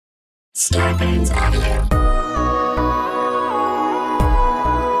Starburns Audio.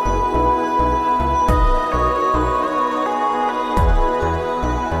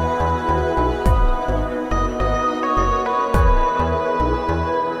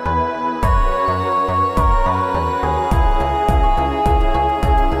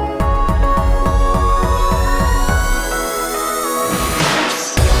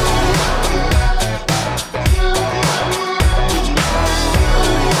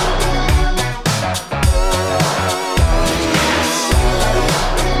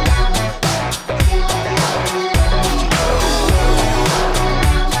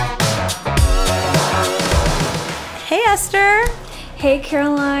 Hey Esther. Hey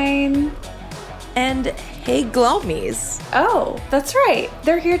Caroline. And hey Glomies. Oh, that's right.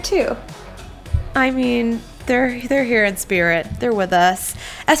 They're here too. I mean, they're here in spirit. They're with us.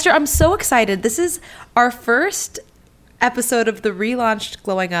 Esther, I'm so excited. This is our first episode of the relaunched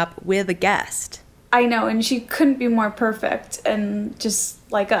Glowing Up with a guest. I know, and she couldn't be more perfect and just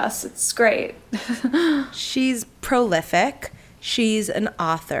like us. It's great. She's prolific. She's an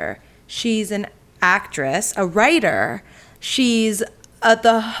author. She's an actress, a writer. She's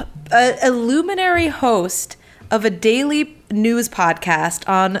a luminary host of a daily news podcast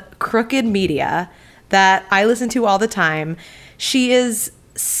on Crooked Media that I listen to all the time. She's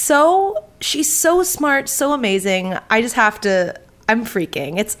so smart, so amazing. I'm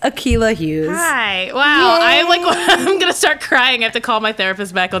freaking. It's Akilah Hughes. Hi. Wow. I'm going to start crying. I have to call my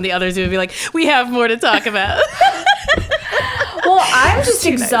therapist back on the other Zoom and be like, we have more to talk about. Well, I'm just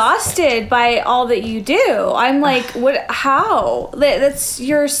exhausted by all that you do. I'm like, what? How?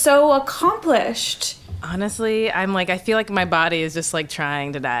 You're so accomplished. Honestly, I feel like my body is just like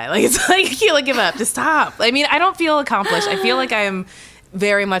trying to die. Like, it's like, Akilah, give up. Just stop. I mean, I don't feel accomplished. I feel like I am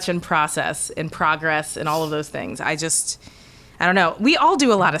very much in process, in progress, and all of those things. I don't know. We all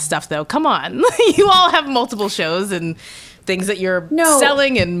do a lot of stuff, though. Come on. You all have multiple shows and things that you're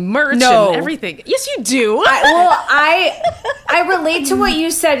selling and merch and everything. Yes, you do. I relate to what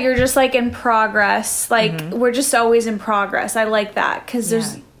you said. You're just like in progress. Like, we're just always in progress. I like that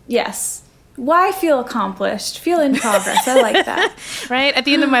because yes. Why feel accomplished? Feel in progress. I like that. Right? At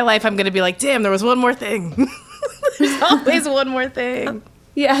the end of my life, I'm going to be like, damn, there was one more thing. There's always one more thing.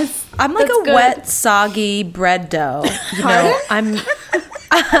 Yes. I'm like a wet, soggy bread dough. You know, I'm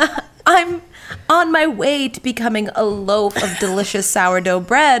on my way to becoming a loaf of delicious sourdough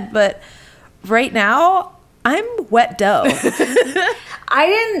bread, but right now I'm wet dough.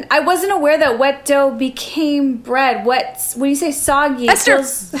 I wasn't aware that wet dough became bread. When you say soggy, Esther,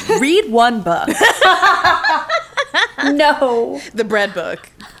 read one book. No. The bread book.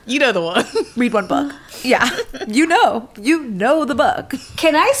 You know the one. Read one book. Yeah. You know the book.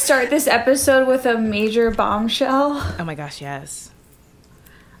 Can I start this episode with a major bombshell? Oh my gosh, yes.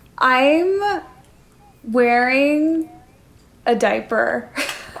 I'm wearing a diaper.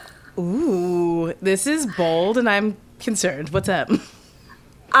 Ooh, this is bold and I'm concerned. What's up?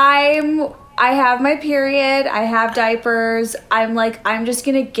 I have my period. I have diapers. I'm just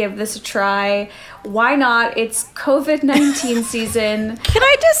going to give this a try. Why not? It's COVID-19 season.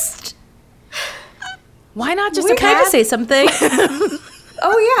 Why not just Can I just say something?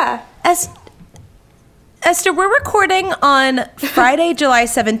 Oh, yeah. Esther, we're recording on Friday, July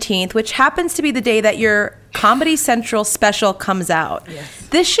 17th, which happens to be the day that your Comedy Central special comes out. Yes.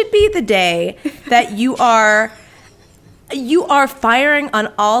 This should be the day that you are firing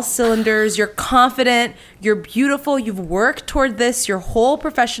on all cylinders. You're confident. You're beautiful. You've worked toward this your whole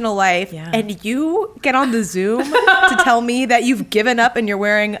professional life. Yeah. And you get on the Zoom to tell me that you've given up and you're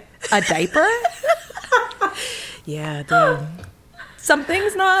wearing a diaper? Yeah, dude.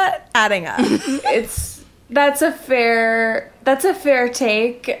 Something's not adding up. That's a fair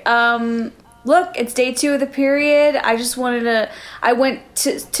take. Look, it's day 2 of the period. I went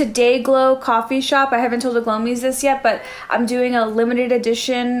to Dayglow coffee shop. I haven't told the Glomies this yet, but I'm doing a limited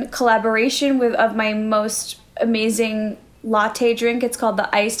edition collaboration of my most amazing latte drink. It's called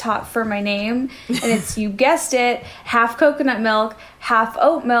the Iced Hot for My Name. And it's, you guessed it, half coconut milk, half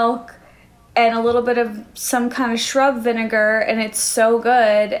oat milk, and a little bit of some kind of shrub vinegar, and it's so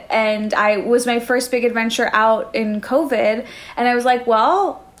good. And it was my first big adventure out in COVID, and I was like,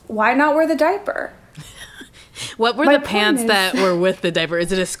 well, why not wear the diaper? What were the pants that were with the diaper?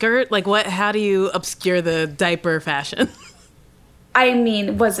 Is it a skirt? Like, what? How do you obscure the diaper fashion? I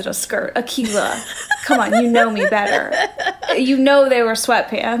mean, was it a skirt? Akilah, come on, you know me better. You know they were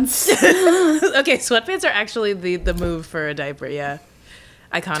sweatpants. Okay, sweatpants are actually the move for a diaper, yeah.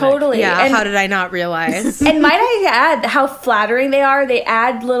 Iconic. Totally. Yeah, how did I not realize? And might I add how flattering they are? They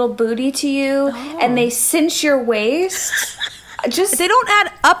add little booty to you, and they cinch your waist. just They don't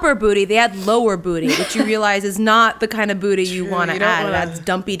add upper booty, they add lower booty, which you realize is not the kind of booty you want to you don't add. It wanna- adds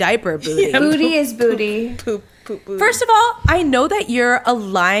dumpy diaper booty. booty is booty. Poop. First of all, I know that you're a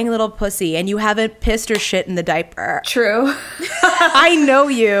lying little pussy and you haven't pissed or shit in the diaper. True. I know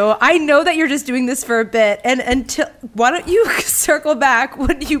you. I know that you're just doing this for a bit. And until why don't you circle back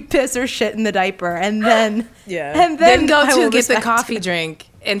when you piss or shit in the diaper, and then and then go I will to get the respect coffee it. drink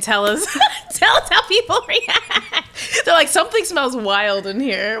and tell us how people react. They're like, something smells wild in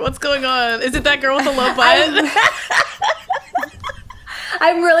here. What's going on? Is it that girl with the low butt?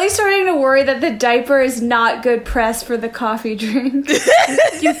 I'm really starting to worry that the diaper is not good press for the coffee drink.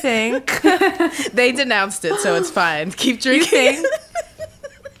 You think? They denounced it, so it's fine. Keep drinking.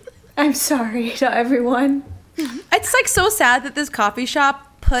 I'm sorry to everyone. It's like so sad that this coffee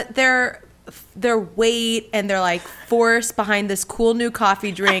shop put their weight and their like force behind this cool new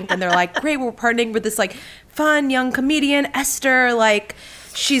coffee drink, and they're like, great, we're partnering with this like fun young comedian Esther, like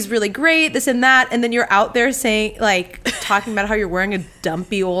she's really great, this and that, and then you're out there saying like talking about how you're wearing a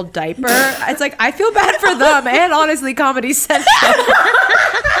dumpy old diaper. It's like I feel bad for them and honestly Comedy Central.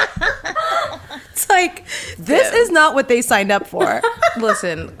 It's like this is not what they signed up for.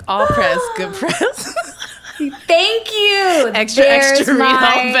 Listen, all press, good press. Thank you. extra read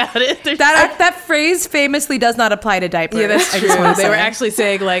all about it. That phrase famously does not apply to diapers. Yeah, that's I true. just wanna They were say. actually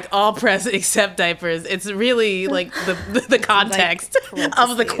saying like all press except diapers. It's really like the context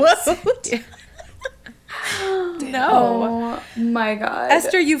of the quote. No. Oh my god.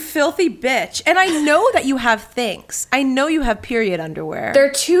 Esther, you filthy bitch. And I know that you have things. I know you have period underwear.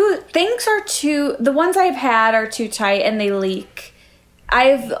 The ones I've had are too tight and they leak.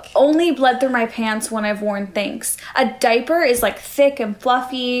 I've only bled through my pants when I've worn things. A diaper is like thick and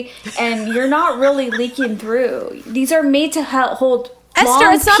fluffy, and you're not really leaking through. These are made to hold Esther,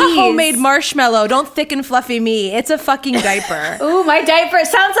 long it's not a peas. homemade marshmallow. Don't thick and fluffy me. It's a fucking diaper. Ooh, my diaper. It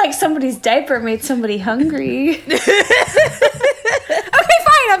sounds like somebody's diaper made somebody hungry. Okay,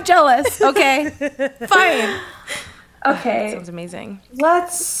 fine. I'm jealous. Okay. Fine. Okay, Sounds amazing.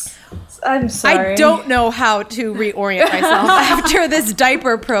 I'm sorry. I don't know how to reorient myself after this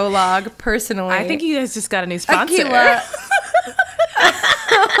diaper prologue, personally. I think you guys just got a new sponsor. Aquila.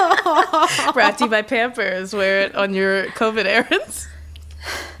 Brought to you by Pampers. Wear it on your COVID errands.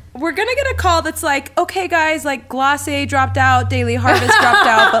 We're gonna get a call that's like, okay, guys, like Glossier dropped out, Daily Harvest dropped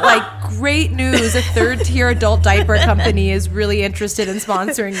out, but like, great news, a third-tier adult diaper company is really interested in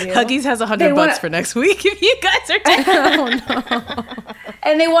sponsoring you. Huggies has $100 They wanna- for next week if you guys are down.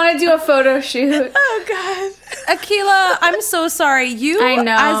 And they want to do a photo shoot. Oh God. Aquila, I'm so sorry. You, I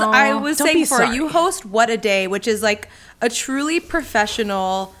know. as I was Don't saying be before, sorry. you host What a Day, which is like a truly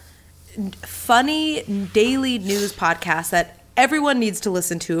professional, funny daily news podcast that everyone needs to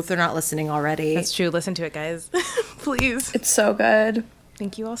listen to if they're not listening already. That's true. Listen to it, guys. Please. It's so good.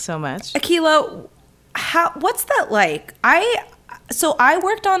 Thank you all so much. Aquila, what's that like? I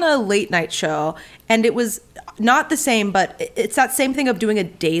worked on a late night show, and it was not the same, but it's that same thing of doing a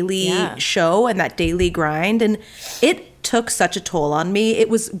daily show and that daily grind, and it took such a toll on me. It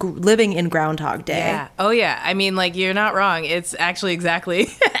was living in Groundhog Day. Yeah. Oh, yeah. I mean, like, you're not wrong. It's actually exactly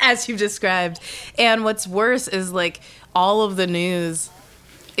as you've described. And what's worse is, like, all of the news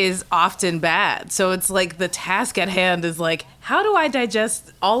is often bad. So it's like the task at hand is like, how do I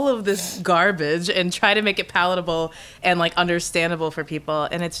digest all of this garbage and try to make it palatable and, like, understandable for people?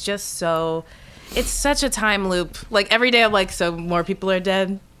 And it's just so... It's such a time loop. Like, every day I'm like, so more people are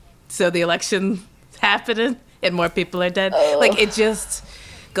dead. So the election's happening and more people are dead. Like, it just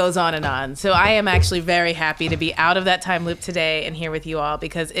goes on and on. So I am actually very happy to be out of that time loop today and here with you all,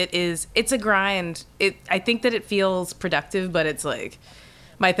 because it's a grind. I think that it feels productive, but it's like,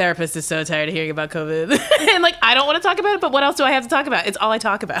 my therapist is so tired of hearing about COVID. And like, I don't want to talk about it, but what else do I have to talk about? It's all I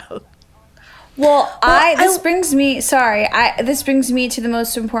talk about. Well, this brings me to the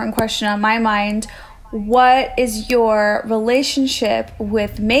most important question on my mind. What is your relationship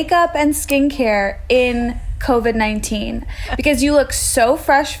with makeup and skincare in COVID-19? Because you look so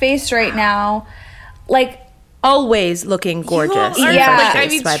fresh-faced right now. Like, Always looking gorgeous. You are- and Yeah. fresh Like, I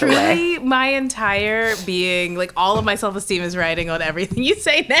faced, mean, by the way. truly, my entire being, like, all of my self-esteem is riding on everything you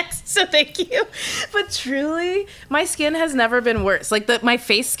say next, so thank you. But truly, my skin has never been worse. Like, my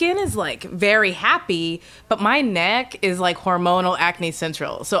face skin is, like, very happy, but my neck is, like, hormonal acne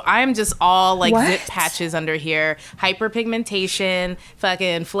central. So I'm just all, like, What? zit patches under here, hyperpigmentation,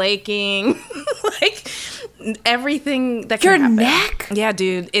 fucking flaking, like, everything that can Your happen. neck? Yeah,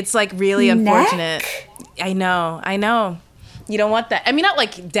 dude, it's, like, really unfortunate. I know. You don't want that. I mean, not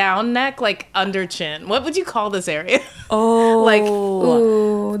like down neck, like under chin. What would you call this area? Oh, Like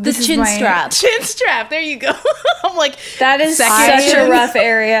Ooh, the this is chin my- strap. chin strap. There you go. I'm like, That is second such chin. a rough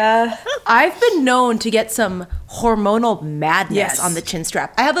area. I've been known to get some hormonal madness Yes. on the chin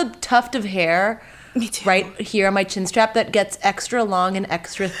strap. I have a tuft of hair Me too. right here on my chin strap that gets extra long and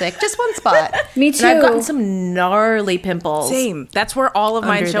extra thick, just one spot. Me And I've too. gotten some gnarly pimples. Same. That's where all of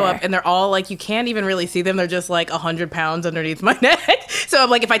mine Under show there. up, and they're all like, you can't even really see them. They're just like 100 pounds underneath my neck. So I'm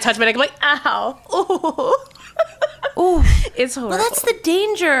like, if I touch my neck, I'm like, ow. Ooh. Ooh. It's horrible. Well, that's the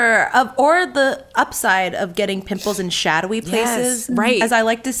danger of, or the upside of getting pimples in shadowy places, Yes, right. as I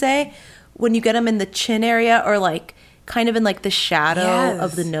like to say, when you get them in the chin area or like kind of in like the shadow Yes.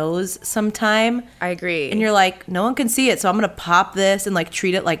 of the nose sometime. I agree. And you're like, no one can see it, so I'm gonna pop this and like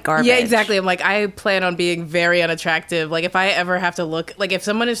treat it like garbage. Yeah, exactly. I'm like, I plan on being very unattractive. Like, if I ever have to look, like, if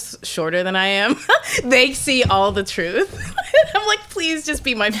someone is shorter than I am, they see all the truth. I'm like, please just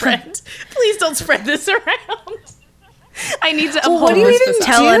be my friend. Please don't spread this around. I need to uphold What do you this even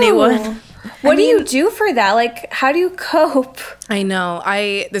tell do? anyone. What do you do for that? Like, how do you cope? I know.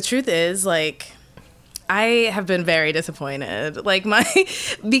 The truth is, like, I have been very disappointed. Like,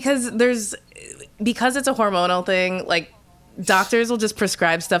 because it's a hormonal thing, like, doctors will just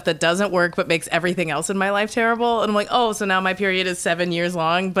prescribe stuff that doesn't work but makes everything else in my life terrible. And I'm like, oh, so now my period is 7 years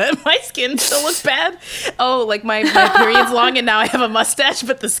long, but my skin still looks bad. Oh, like my period's long and now I have a mustache,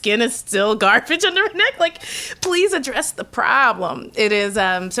 but the skin is still garbage under my neck. Like, please address the problem. It is,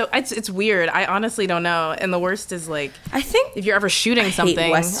 so it's weird. I honestly don't know. And the worst is, like, I think if you're ever shooting hate something,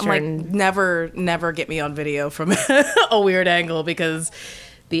 I'm like, Western- never get me on video from a weird angle, because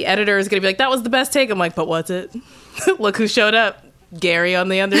the editor is gonna be like, that was the best take. I'm like, but what's it? Look who showed up. Gary on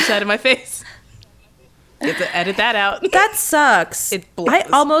the underside of my face. You have to edit that out. that sucks. It blows. I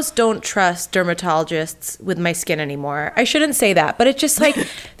almost don't trust dermatologists with my skin anymore. I shouldn't say that, but it's just like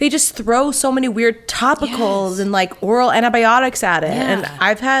they just throw so many weird topicals and like oral antibiotics at it. And Yeah.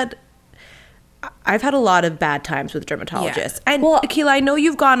 I've had a lot of bad times with dermatologists. Yeah. And Well- Akila, I know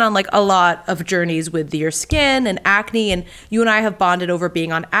you've gone on like a lot of journeys with your skin and acne, and you and I have bonded over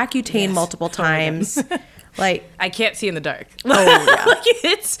being on Accutane Yes. multiple times. Like, I can't see in the dark. oh yeah. Like,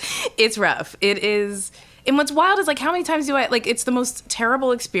 it's rough. It is. And what's wild is, like, how many times it's the most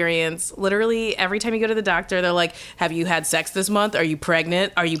terrible experience. Literally every time you go to the doctor, they're like, have you had sex this month? Are you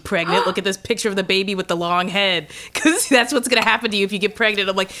pregnant? Are you pregnant? Look at this picture of the baby with the long head, because that's what's going to happen to you if you get pregnant.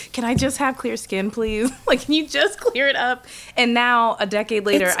 I'm like, can I just have clear skin, please? Like, can you just clear it up? And now, a decade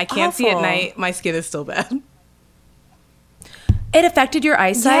later, It's I can't see at awful. night. My skin is still bad. It affected your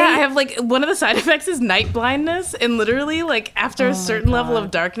eyesight. Yeah, I have, like, one of the side effects is night blindness, and literally, like, after a certain level of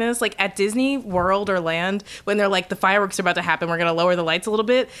darkness, like at Disney World or Land, when they're like, the fireworks are about to happen, we're gonna lower the lights a little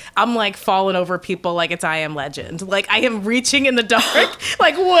bit, I'm like falling over people like it's I Am Legend. Like, I am reaching in the dark.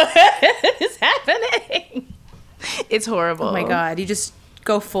 Like, what is happening? It's horrible. Oh my god, you just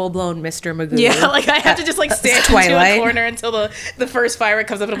go full blown Mr. Magoo. Yeah, like I have to just like stand into a Twilight. corner until the first firework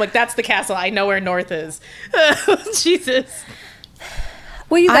comes up, and I'm like, that's the castle. I know where north is. Jesus.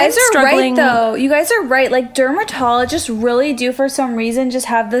 Well, you guys I'm are struggling- right, though. You guys are right. Like, dermatologists really do, for some reason, just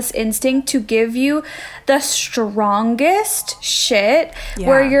have this instinct to give you the strongest shit.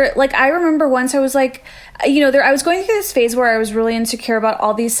 Where Yeah. you're, like, I remember once I was like, I was going through this phase where I was really insecure about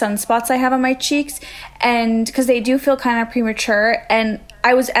all these sunspots I have on my cheeks, and because they do feel kind of premature, and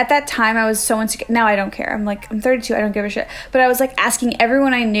I was, at that time, I was so insecure. Now I don't care. I'm 32. I don't give a shit. But I was like asking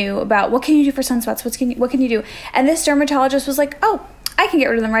everyone I knew about, what can you do for sunspots? What can you do? And this dermatologist was like, oh, I can get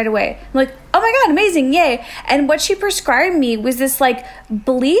rid of them right away. I'm like, oh my god, amazing, yay. And what she prescribed me was this like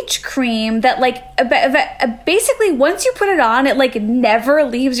bleach cream that like basically once you put it on, it like never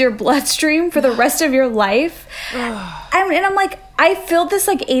leaves your bloodstream for the rest of your life. And I'm like, I filled this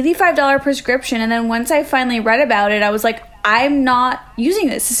like $85 prescription, and then once I finally read about it, I was like, I'm not using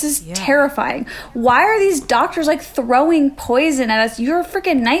this. This is terrifying. Why are these doctors like throwing poison at us? You're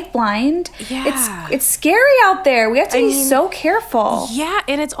freaking night blind. Yeah. It's scary out there. We have to be so careful. Yeah,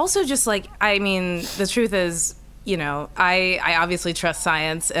 and it's also just like, I mean, the truth is, I obviously trust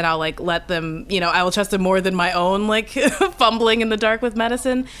science, and I'll like let them, I will trust them more than my own like fumbling in the dark with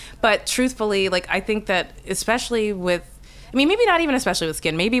medicine. But truthfully, like, I think that especially with, I mean, maybe not even especially with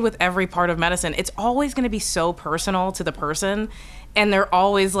skin, maybe with every part of medicine, it's always going to be so personal to the person. And they're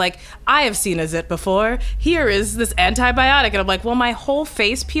always like, I have seen a zit before. Here is this antibiotic. And I'm like, well, my whole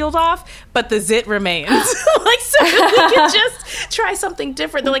face peeled off, but the zit remains. Like, so we can just try something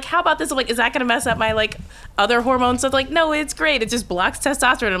different. They're like, how about this? I'm like, is that going to mess up my like other hormones? So they're like, no, it's great. It just blocks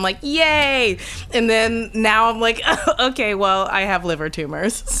testosterone. I'm like, yay. And then now I'm like, okay, well, I have liver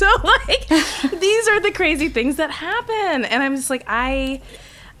tumors. So like, these are the crazy things that happen. And I'm just like, I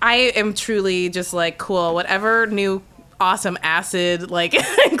am truly just like, cool, whatever new awesome acid, like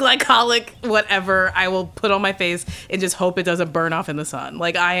glycolic, whatever, I will put on my face and just hope it doesn't burn off in the sun.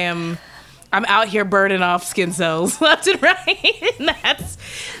 Like I'm out here burning off skin cells left and right. And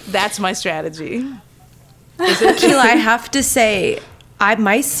that's my strategy. Sheila, I have to say,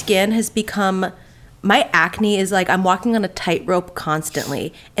 my skin has become, my acne is like I'm walking on a tightrope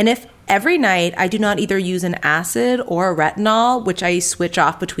constantly. And if every night I do not either use an acid or a retinol, which I switch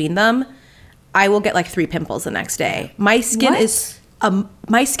off between them, I will get like 3 pimples the next day. My skin is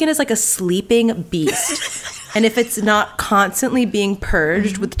like a sleeping beast. And if it's not constantly being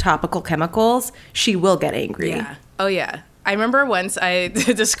purged with topical chemicals, she will get angry. Yeah. Oh yeah. I remember once I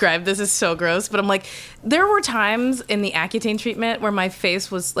described this as so gross, but I'm like, there were times in the Accutane treatment where my face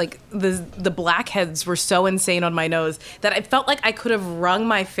was like, the blackheads were so insane on my nose that I felt like I could have wrung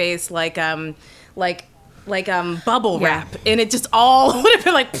my face like bubble wrap, and it just all would have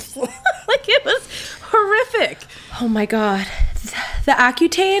been like like it was horrific. Oh my god, the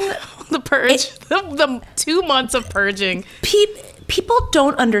Accutane, the purge, the 2 months of purging. People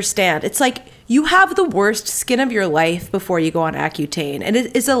don't understand. It's like you have the worst skin of your life before you go on Accutane, and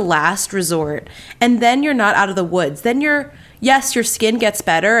it is a last resort. And then you're not out of the woods. Then yes, your skin gets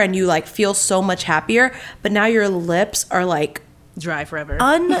better and you like feel so much happier, but now your lips are like dry forever.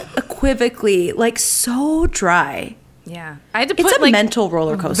 Unequivocally, like so dry. Yeah. I had to put it's a mental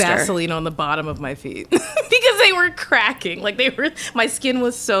roller coaster. Vaseline on the bottom of my feet because they were cracking. Like my skin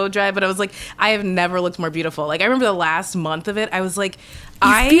was so dry, but I was like, I have never looked more beautiful. Like I remember the last month of it, I was like,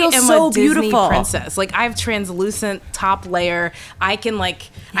 I am so a Disney beautiful princess. Like I have translucent top layer. I can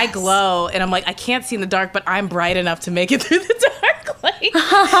like, I glow, and I'm like, I can't see in the dark, but I'm bright enough to make it through the dark. Like,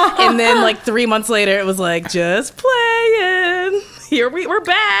 and then like 3 months later, it was like, just playing. Here we're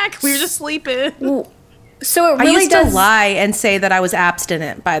back. We were just sleeping. Ooh. So it really I used to lie and say that I was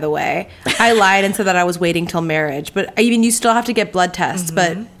abstinent, by the way. I lied and said that I was waiting till marriage. But you still have to get blood tests.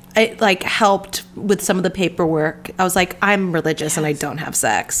 But it like helped with some of the paperwork. I was like, I'm religious and I don't have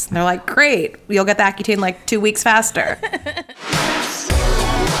sex. And they're like, great. You'll get the Accutane like 2 weeks faster.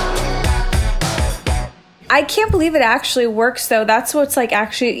 I can't believe it actually works, though. That's what's like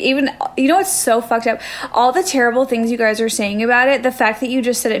actually, even, you know what's so fucked up? All the terrible things you guys are saying about it, the fact that you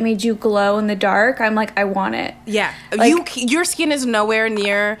just said it made you glow in the dark, I'm like, I want it. Yeah. Like, your skin is nowhere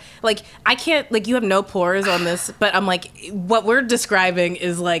near, like, I can't, like, you have no pores on this, but I'm like, what we're describing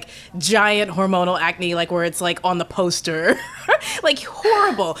is like giant hormonal acne, like where it's like on the poster. Like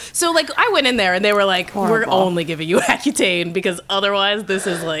horrible. So like I went in there and they were like, we're only giving you Accutane because otherwise this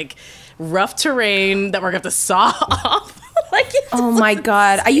is like rough terrain that we're gonna have to saw off. Like, oh my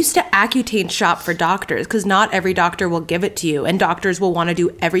god, I used to Accutane shop for doctors because not every doctor will give it to you, and doctors will want to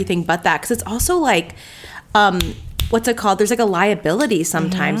do everything but that because it's also like what's it called, there's like a liability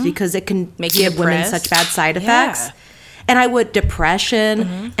sometimes because it can give women such bad side effects. And I would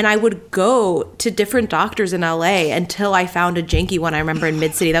depression, and I would go to different doctors in LA until I found a janky one. I remember in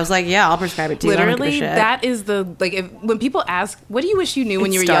Mid-City that was like, yeah, I'll prescribe it to you. Literally, that is the, like, when people ask, what do you wish you knew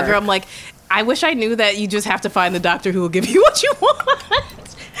when you were younger? I'm like, I wish I knew that you just have to find the doctor who will give you what you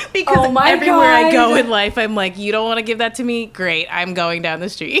want. Because everywhere I go in life, I'm like, you don't want to give that to me? Great, I'm going down the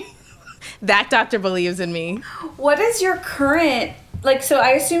street. That doctor believes in me. What is your current, like, so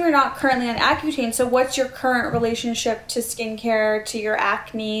I assume you're not currently on Accutane, so what's your current relationship to skincare, to your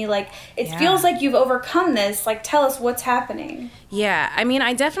acne? Like, it feels like you've overcome this. Like, tell us what's happening. Yeah, I mean,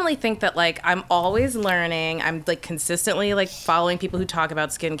 I definitely think that, like, I'm always learning. I'm, like, consistently, like, following people who talk about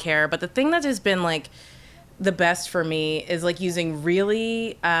skincare. But the thing that has been, like, the best for me is, like, using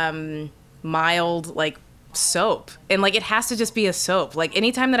really mild, like, soap. And like it has to just be a soap. Like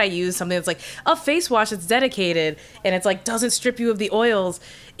anytime that I use something that's like a face wash that's dedicated and it's like doesn't strip you of the oils,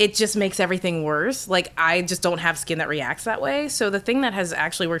 it just makes everything worse. Like I just don't have skin that reacts that way. So the thing that has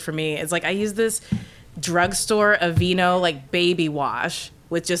actually worked for me is like I use this drugstore Aveeno like baby wash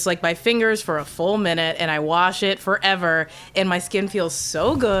with just like my fingers for a full minute, and I wash it forever, and my skin feels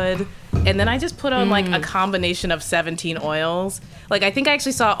so good. And then I just put on like a combination of 17 oils. Like I think I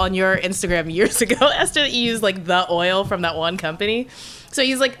actually saw on your Instagram years ago, Esther, that you use like the oil from that one company. So I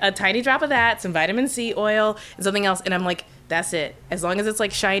use like a tiny drop of that, some vitamin C oil, and something else, and I'm like, that's it. As long as it's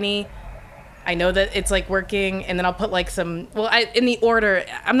like shiny, I know that it's like working, and then I'll put like some, in the order,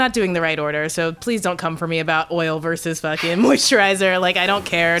 I'm not doing the right order, so please don't come for me about oil versus fucking moisturizer. Like, I don't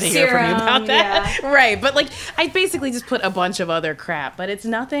care to hear from you about that. Yeah. Right. But like, I basically just put a bunch of other crap, but it's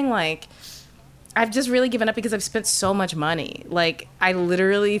nothing like, I've just really given up because I've spent so much money. Like, I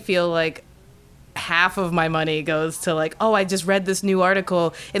literally feel like half of my money goes to like, oh, I just read this new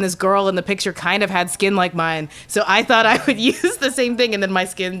article and this girl in the picture kind of had skin like mine, so I thought I would use the same thing, and then my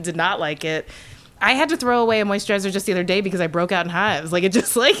skin did not like it. I had to throw away a moisturizer just the other day because I broke out in hives. Like, it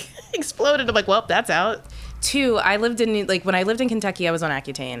just like exploded. I'm like, well, that's out. Two, when I lived in Kentucky, I was on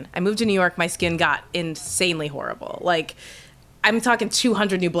Accutane. I moved to New York, my skin got insanely horrible. Like, I'm talking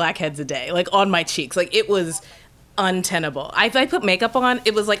 200 new blackheads a day, like on my cheeks. Like, it was untenable. I put makeup on,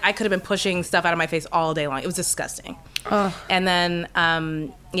 it was like I could have been pushing stuff out of my face all day long. It was disgusting. Ugh. And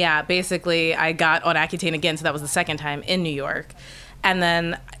then, basically I got on Accutane again, so that was the second time in New York. And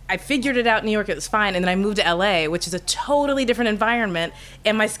then I figured it out in New York, it was fine. And then I moved to LA, which is a totally different environment,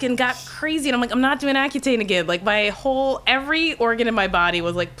 and my skin got crazy. And I'm like, I'm not doing Accutane again. Like, every organ in my body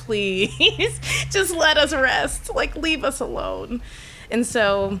was like, please, just let us rest. Like, leave us alone. And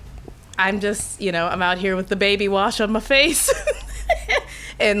so I'm just, I'm out here with the baby wash on my face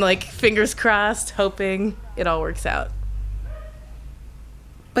and like fingers crossed, hoping it all works out.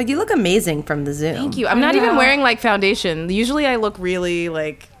 But you look amazing from the Zoom. Thank you. I'm not even wearing like foundation. Usually I look really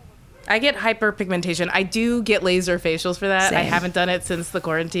like, I get hyperpigmentation. I do get laser facials for that. Same. I haven't done it since the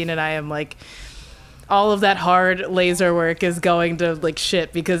quarantine, and I am like, all of that hard laser work is going to like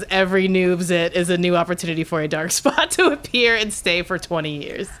shit because every noobs it is a new opportunity for a dark spot to appear and stay for 20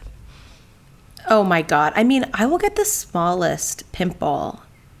 years. Oh my God. I mean, I will get the smallest pimple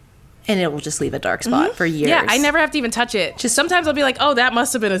and it will just leave a dark spot for years. Yeah, I never have to even touch it. Just sometimes I'll be like, oh, that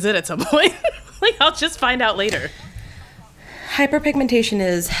must have been a zit at some point. Like, I'll just find out later. Hyperpigmentation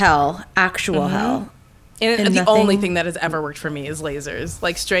is hell, actual hell. And the only thing that has ever worked for me is lasers.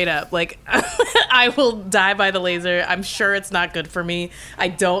 Like, straight up. Like, I will die by the laser. I'm sure it's not good for me. I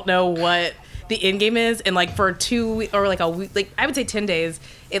don't know what the end game is, and like for 2 or like a week, like I would say 10 days,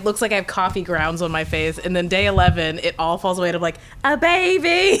 it looks like I have coffee grounds on my face, and then day 11 it all falls away to like a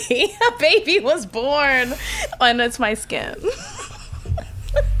baby was born, and it's my skin.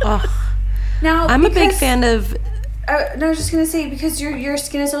 Now I'm a big fan of no, I was just gonna say, because your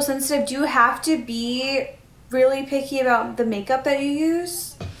skin is so sensitive, do you have to be really picky about the makeup that you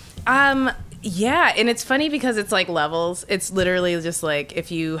use? Yeah, and it's funny because it's like levels. It's literally just like,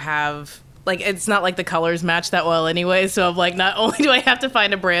 if you have, like, it's not like the colors match that well anyway, so I'm like, not only do I have to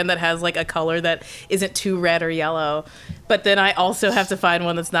find a brand that has like a color that isn't too red or yellow, but then I also have to find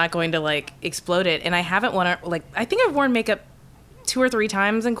one that's not going to like explode it. And I haven't worn, like, I think I've worn makeup 2 or 3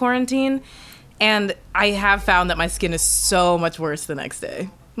 times in quarantine, and I have found that my skin is so much worse the next day.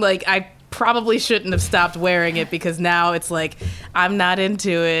 Like, I probably shouldn't have stopped wearing it, because now it's like, I'm not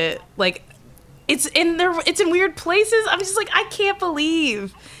into it. Like, it's in weird places. I'm just like, I can't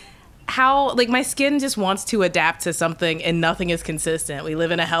believe how, like, my skin just wants to adapt to something and nothing is consistent. We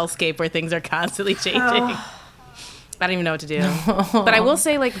live in a hellscape where things are constantly changing. I don't even know what to do. But I will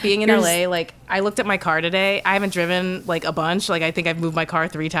say, like, being in LA, like, I looked at my car today. I haven't driven like a bunch. Like, I think I've moved my car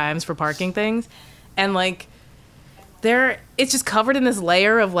 3 times for parking things. And like, it's just covered in this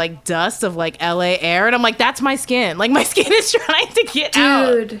layer of like dust of like LA air. And I'm like, that's my skin. Like, my skin is trying to get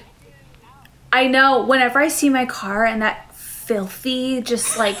out. Dude, I know. Whenever I see my car and that filthy,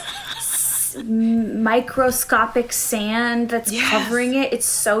 just like microscopic sand that's covering it, it's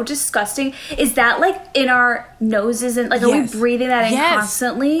so disgusting. Is that like in our noses, and like, are we breathing that in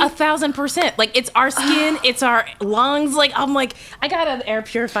constantly? 1,000%. Like, it's our skin, it's our lungs. Like, I'm like, I got an air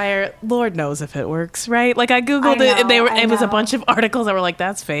purifier. Lord knows if it works, right? Like, I googled it, and it was a bunch of articles that were like,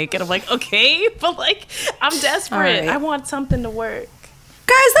 that's fake, and I'm like, okay, but like, I'm desperate. Right. I want something to work.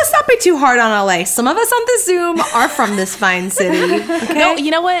 Guys, let's not be too hard on LA. Some of us on the Zoom are from this fine city. Okay? No, you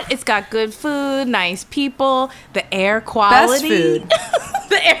know what? It's got good food, nice people, the air quality. Best food.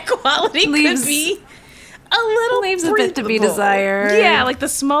 The air quality could be a little leaves a bit to be desired. Yeah, like the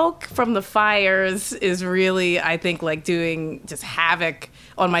smoke from the fires is really, I think, like doing just havoc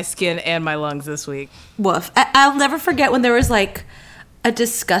on my skin and my lungs this week. Woof. I'll never forget when there was like a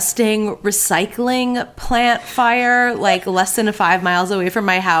disgusting recycling plant fire, like less than 5 miles away from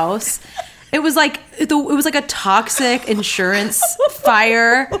my house. It was like a toxic insurance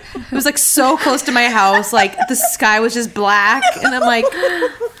fire. It was like so close to my house, like the sky was just black, and I'm like,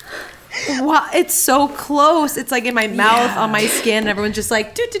 Wow, it's so close. It's like in my mouth, on my skin. Everyone's just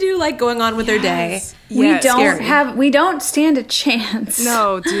like do like going on with their day. We scary. we don't stand a chance.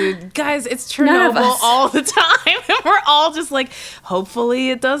 No, dude. Guys, it's None of Chernobyl us. all the time. And we're all just like, hopefully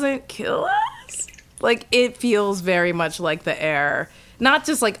it doesn't kill us. Like, it feels very much like the air. Not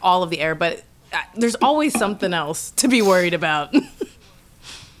just like all of the air, but there's always something else to be worried about.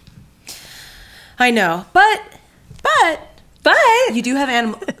 I know, but you do have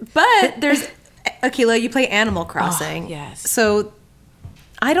animal. But there's Akila. You play Animal Crossing. yes. So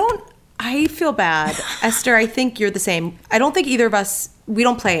I feel bad, Esther. I think you're the same. I don't think either of us. We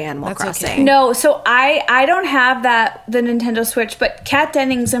don't play Animal That's Crossing. okay. No, so I don't have the Nintendo Switch, but Kat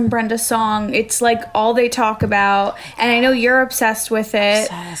Dennings and Brenda Song, it's like all they talk about, and I know you're obsessed with it.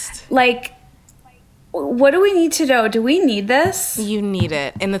 Obsessed. Like, what do we need to know? Do we need this? You need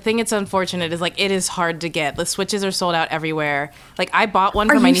it. And the thing that's unfortunate is, like, it is hard to get. The Switches are sold out everywhere. Like, I bought one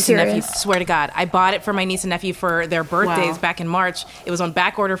for Are my you niece and nephew. serious? Swear to God. I bought it for my niece and nephew for their birthdays back in March. It was on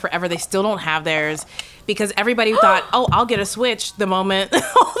back order forever. They still don't have theirs because everybody thought, oh, I'll get a Switch the moment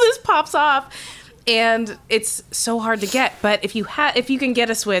all this pops off. And it's so hard to get. But if you can get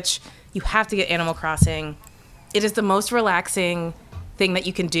a Switch, you have to get Animal Crossing. It is the most relaxing thing that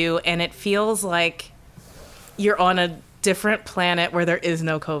you can do. And it feels like you're on a different planet where there is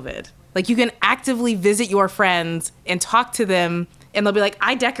no COVID. Like, you can actively visit your friends and talk to them, and they'll be like,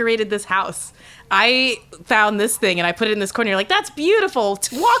 I decorated this house. I found this thing and I put it in this corner. You're like, that's beautiful.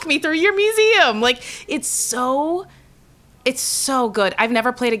 Walk me through your museum. Like, it's so good. I've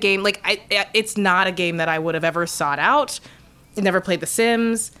never played a game like it's not a game that I would have ever sought out. I never played The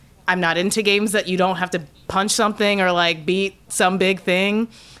Sims. I'm not into games that you don't have to punch something or like beat some big thing.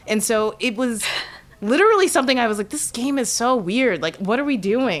 And so it was literally something I was like, this game is so weird. Like, what are we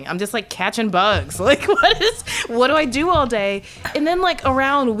doing? I'm just like catching bugs. Like, what do I do all day? And then like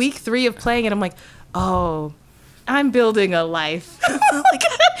around week 3 of playing it, I'm like, oh, I'm building a life. Like,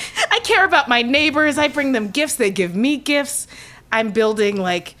 I care about my neighbors. I bring them gifts. They give me gifts. I built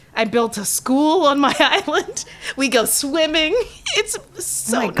a school on my island. We go swimming. It's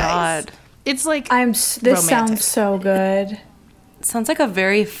so Oh my nice. God. It's like This romantic. sounds so good. Sounds like a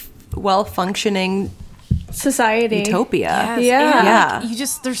very well-functioning Society. utopia. Yes, Yeah. and, Yeah. like, you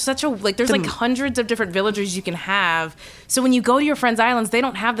just there's such a like there's like hundreds of different villagers you can have. So when you go to your friends' islands, they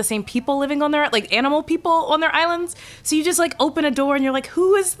don't have the same people living on their like animal people on their islands. So you just like open a door and you're like,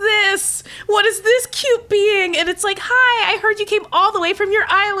 who is this? What is this cute being? And it's like, hi, I heard you came all the way from your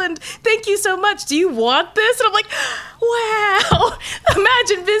island. Thank you so much. Do you want this? And I'm like, wow.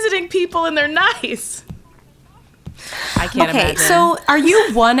 Imagine visiting people and they're nice. I can't Okay, imagine. so are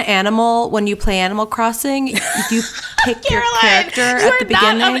you one animal when you play Animal Crossing? You pick your character at the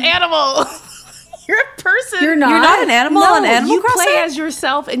beginning? You're not an animal. You're a person. You're not. You're not an animal No, on Animal you Crossing? play as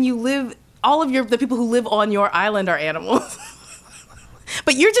yourself, and you live. All of the people who live on your island are animals.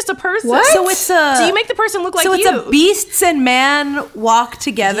 But you're just a person. What? So it's a. So you make the person look like so you. it's a beasts and man walk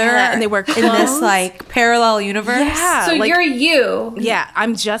together, Yeah, and they wear in this clothes. like parallel universe. Yeah. So like- you're you. Yeah,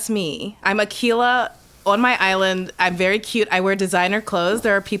 I'm just me. I'm Akila on my island. I'm very cute. I wear designer clothes.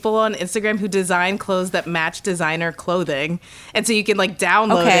 There are people on Instagram who design clothes that match designer clothing. And so you can like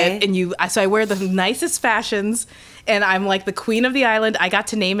download Okay. it so I wear the nicest fashions and I'm like the queen of the island. I got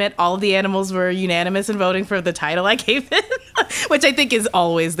to name it. All of the animals were unanimous in voting for the title I gave it, which I think is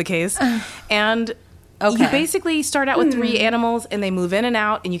always the case. And Okay. you basically start out with 3 animals and they move in and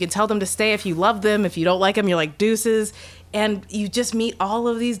out and you can tell them to stay if you love them. If you don't like them, you're like deuces. And you just meet all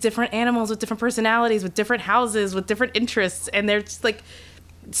of these different animals with different personalities, with different houses, with different interests. And they're just like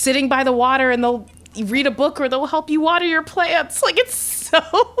sitting by the water and they'll read a book or they'll help you water your plants. Like it's so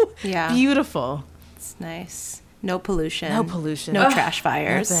Yeah. beautiful. It's nice. No pollution. No pollution. No trash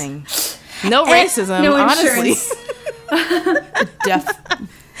fires. Nothing. No racism, no honestly. insurance.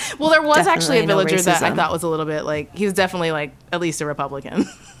 Well, there was actually a Definitely no villager that I racism. thought was a little bit like, he was definitely like at least a Republican.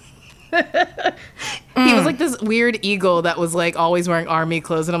 He was like this weird eagle that was like always wearing army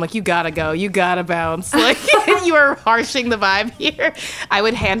clothes. And I'm like, you gotta go. You gotta bounce. Like, you are harshing the vibe here. I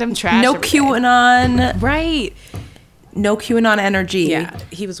would hand him trash. No every day. QAnon. Right. No QAnon energy. Yeah.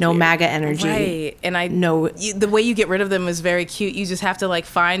 He was no weird. MAGA energy. Right. And No. the way you get rid of them is very cute. You just have to like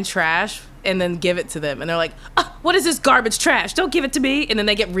find trash and then give it to them. And they're like, oh, what is this garbage trash? Don't give it to me. And then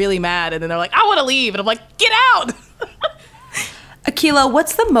they get really mad. And then they're like, I want to leave. And I'm like, get out. Akila,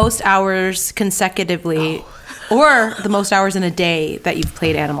 what's the most hours consecutively or the most hours in a day that you've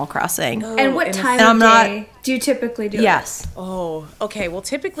played Animal Crossing? And what time And of I'm not- day do you typically do it? Yes. Oh, okay. Well,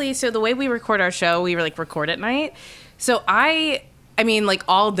 typically, so the way we record our show, we like record at night. So I mean, like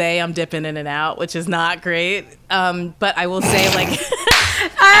all day I'm dipping in and out, which is not great. But I will say like,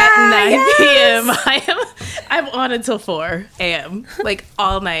 at 9 p.m. I'm on until 4 a.m. like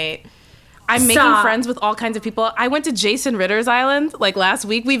all night. I'm making Stop. friends with all kinds of people. I went to Jason Ritter's island like last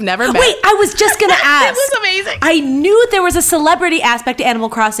week. We've never met. Wait, I was just gonna ask. It was amazing. I knew there was a celebrity aspect to Animal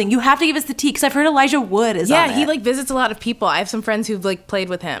Crossing. You have to give us the tea because I've heard Elijah Wood is on Yeah, it. he like visits a lot of people. I have some friends who've like played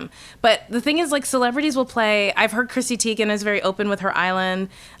with him. But the thing is, like, celebrities will play. I've heard Chrissy Teigen is very open with her island.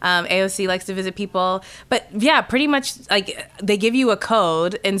 AOC likes to visit people. But yeah, pretty much like they give you a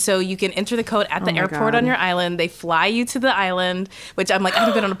code, and so you can enter the code at the my airport God. on your island. They fly you to the island, which I'm like, I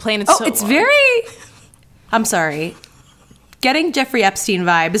haven't been on a plane in Oh, so it's long. very. I'm sorry. Getting Jeffrey Epstein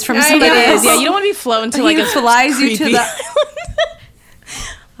vibes from I somebody. know. It is, else. yeah, you don't want to be flown to like He a flies you to creepy- the.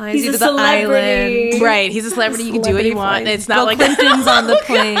 Flies He's you a to the celebrity. island. Right, he's a celebrity. You can do what you want. It's not Bill like Clinton's on the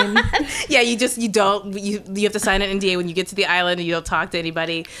plane. yeah, you have to sign an NDA when you get to the island and you don't talk to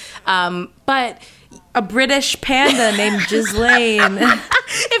anybody. But A British panda named Ghislaine.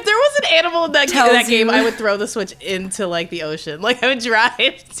 if there was an animal in that Tells game, you. I would throw the Switch into like the ocean. Like I would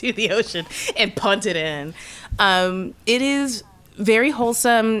drive to the ocean and punt it in. It is very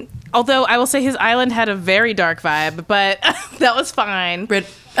wholesome. Although I will say his island had a very dark vibe, but that was fine.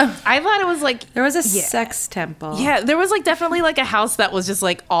 I thought it was like There was a sex temple. yeah, there was like definitely like a house that was just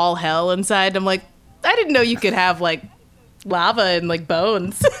like all hell inside. I'm like, I didn't know you could have like lava and like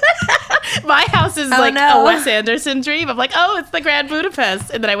bones. My house is like no. a Wes Anderson dream. I'm like, oh, it's the Grand Budapest.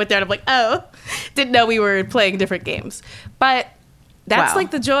 And then I went there and I'm like, oh, didn't know we were playing different games. But that's Wow.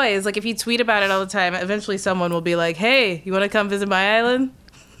 like the joy is like if you tweet about it all the time, eventually someone will be like, hey, you want to come visit my island?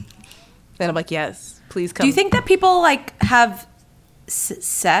 And I'm like, yes, please come. Do you think that people like have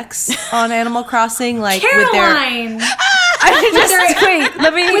sex on Animal Crossing, like with their? Caroline, I just wait.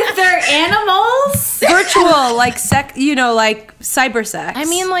 Let me with their animals, virtual like sex. You know, like cyber sex. I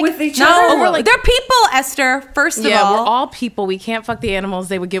mean, like, with each no, other. we're like- they're people, Esther. First of yeah, all, we're all people. We can't fuck the animals.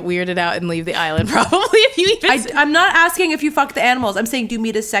 They would get weirded out and leave the island probably if you even. I'm not asking if you fuck the animals. I'm saying, do you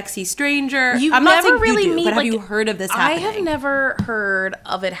meet a sexy stranger? You I'm not never saying really you do, meet. but have like, you heard of this I happening? have never heard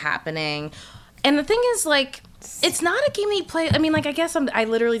of it happening. And the thing is, like, it's not a game that you play. I mean, like, I guess I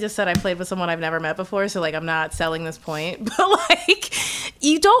literally just said I played with someone I've never met before, so like, I'm not selling this point. But like,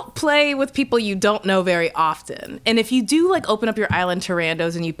 you don't play with people you don't know very often. And if you do like open up your island to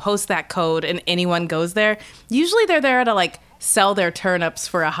randos and you post that code and anyone goes there, usually they're there to like sell their turnips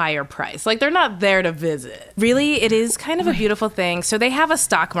for a higher price. Like they're not there to visit. Really, it is kind of a beautiful thing. So they have a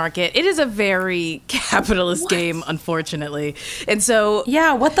stock market. It is a very capitalist game, unfortunately. And so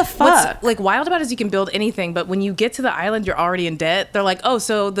Yeah, what the what's fuck? like wild about it is you can build anything, but when you get to the island, you're already in debt. They're like, oh,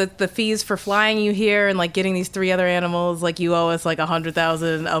 so the fees for flying you here and like getting these 3 other animals, like you owe us like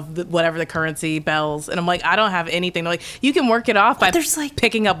 100,000 of whatever the currency bells. And I'm like, I don't have anything. They're like, you can work it off by there's, like-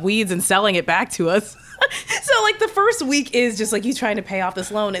 picking up weeds and selling it back to us. So like the first week is just like you trying to pay off this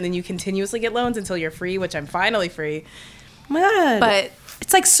loan, and then you continuously get loans until you're free, which I'm finally free. Oh my God. But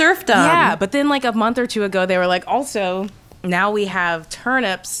it's like serfdom. yeah, but then like a month or two ago, they were like, also, now we have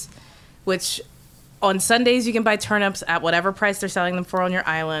turnips, which on Sundays you can buy turnips at whatever price they're selling them for on your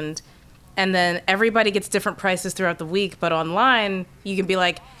island. And then everybody gets different prices throughout the week. But online, you can be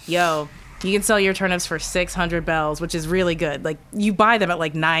like, yo, you can sell your turnips for 600 bells, which is really good. Like, you buy them at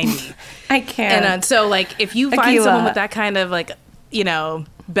like 90. I can't. And so, like, if you find Akila. someone with that kind of, like, you know,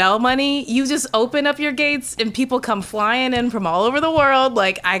 bell money, you just open up your gates and people come flying in from all over the world.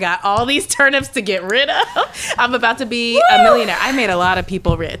 Like, I got all these turnips to get rid of. I'm about to be a millionaire. I made a lot of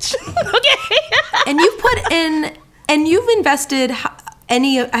people rich. Okay. And you've put in, and you've invested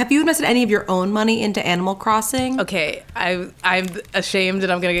have you invested any of your own money into Animal Crossing? Okay, I'm ashamed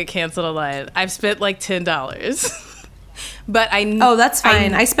that I'm gonna get canceled online. I've spent like $10, but Oh, that's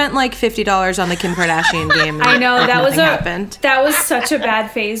fine. I spent like $50 on the Kim Kardashian game. I know that was happened. that was such a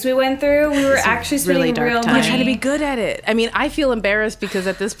bad phase we went through. We were actually really spending dark real time. money. I'm trying to be good at it. I mean, I feel embarrassed because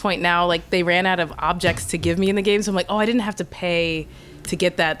at this point now, like they ran out of objects to give me in the game, so I'm like, oh, I didn't have to pay to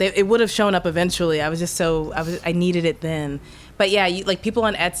get that. It would have shown up eventually. I needed it then. But yeah, like people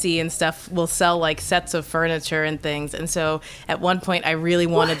on Etsy and stuff will sell like sets of furniture and things. And so at one point, I really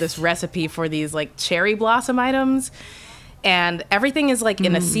wanted this recipe for these like cherry blossom items. And everything is like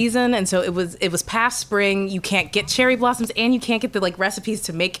in a season, and so it was past spring. You can't get cherry blossoms, and you can't get the like recipes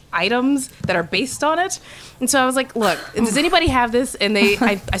to make items that are based on it. And so I was like, "Look, does anybody have this?" And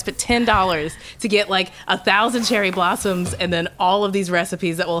I spent $10 to get like 1,000 cherry blossoms, and then all of these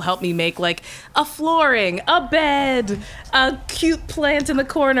recipes that will help me make like a flooring, a bed, a cute plant in the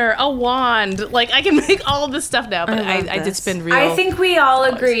corner, a wand. Like I can make all of this stuff now, but I love I did this. spend real. I think we all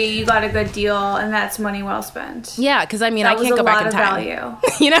agree you got a good deal, and that's money well spent. yeah, because I mean, That I was can't a go back lot in of time. value.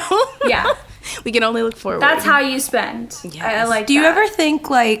 You know? Yeah. We can only look forward. That's how you spend. I Yes. like Do you that. ever think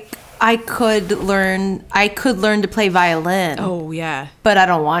like I could learn to play violin, Oh yeah. but I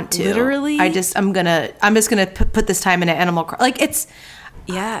don't want to. Literally? I'm just gonna put this time into like it's.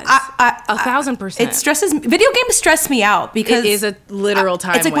 Yes. I 1,000%. It stresses. Video games stress me out because It is a literal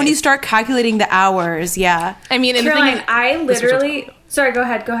time It's like when you waste. start calculating the hours. Yeah. I mean, and the Caroline, thing is, I the Switch will literally. Sorry, go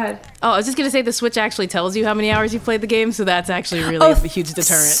ahead. Oh, I was just gonna say the Switch actually tells you how many hours you played the game, so that's actually really Oh, a huge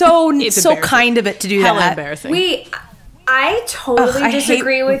deterrent. So It's so embarrassing. kind of it to do Hella that. embarrassing. I totally Ugh, I hate-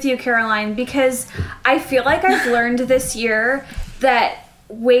 disagree with you, Caroline, because I feel like I've learned this year that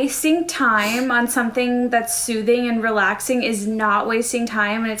wasting time on something that's soothing and relaxing is not wasting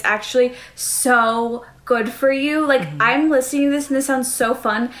time, and it's actually so good for you. Like, I'm listening to this and this sounds so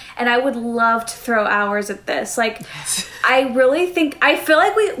fun, and I would love to throw hours at this. Like, I feel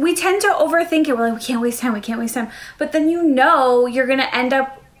like we tend to overthink it. We're like, we can't waste time. But then you're gonna end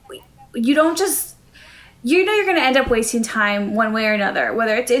up, you're going to end up wasting time one way or another,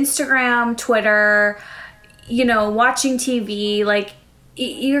 whether it's Instagram, Twitter, watching TV. Like,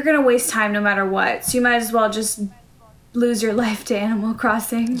 you're going to waste time no matter what. So you might as well just lose your life to Animal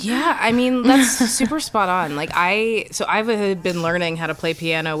Crossing. Yeah, I mean, that's super spot on. Like, I've been learning how to play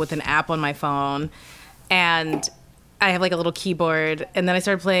piano with an app on my phone, and I have like a little keyboard, and then I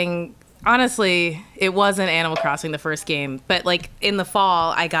started playing. Honestly, it wasn't Animal Crossing the first game, but like in the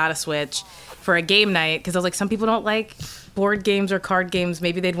fall, I got a Switch for a game night because I was like, some people don't like board games or card games.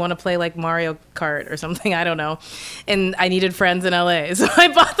 Maybe they'd want to play like Mario Kart or something. I don't know. And I needed friends in LA, so I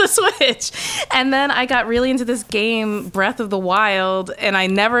bought the Switch. And then I got really into this game, Breath of the Wild, and I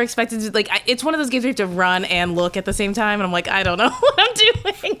never expected to, it's one of those games where you have to run and look at the same time, and I'm like, I don't know what I'm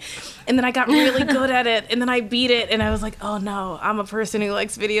doing. And then I got really good at it, and then I beat it, and I was like, oh no, I'm a person who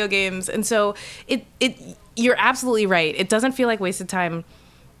likes video games. And so you're absolutely right. It doesn't feel like wasted time.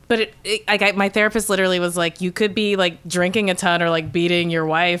 But my therapist literally was like, you could be like drinking a ton or like beating your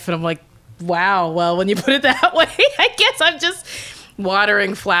wife. And I'm like, wow, well, when you put it that way, I guess I'm just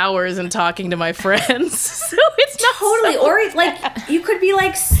watering flowers and talking to my friends. So it's not Totally. Or like, you could be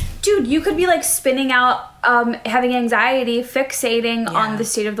like, dude, you could be like spinning out, having anxiety, fixating on the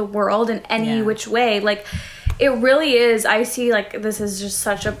state of the world in any which way. Like, it really is. I see like this is just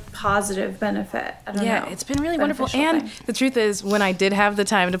such a positive benefit. I don't know. Yeah, it's been really wonderful. Beneficial And thing. the truth is, when I did have the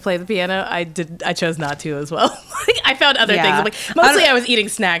time to play the piano, I chose not to as well. Like, I found other things. I'm like, mostly I was eating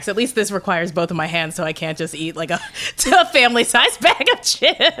snacks. At least this requires both of my hands, so I can't just eat like a family-sized bag of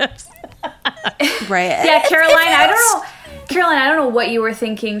chips. Right. Yeah, Caroline, I don't know what you were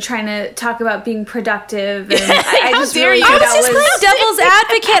thinking trying to talk about being productive. And I just dare really you. think I was that just playing devil's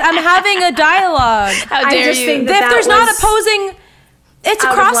advocate. I'm having a dialogue. How I dare just you? think If that there's not was opposing, it's a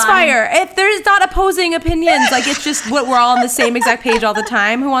out of crossfire. If there's not opposing opinions, like it's just what we're all on the same exact page all the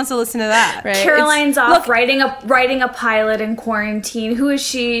time. Who wants to listen to that? Right. Caroline's It's- off look- writing a pilot in quarantine. Who is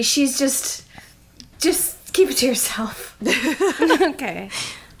she? She's just keep it to yourself. Okay.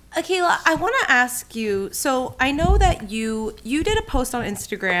 Akila, I want to ask you. So I know that you did a post on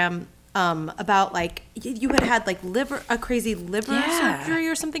Instagram about like you had like a crazy liver Yeah. surgery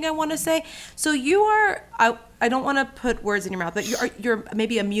or something. I want to say. So you are. I don't want to put words in your mouth, but you're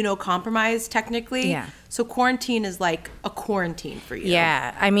maybe immunocompromised technically. Yeah. So quarantine is like a quarantine for you.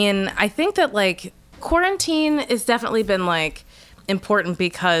 Yeah, I mean, I think that like quarantine has definitely been like important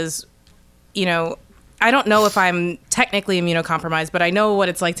because, I don't know if I'm technically immunocompromised, but I know what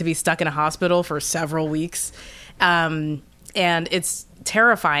it's like to be stuck in a hospital for several weeks. And it's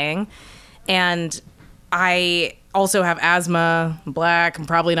terrifying. And I also have asthma, I'm Black, I'm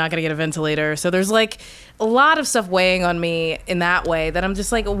probably not going to get a ventilator. So there's like a lot of stuff weighing on me in that way that I'm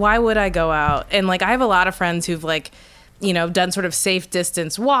just like, why would I go out? And like, I have a lot of friends who've like, done sort of safe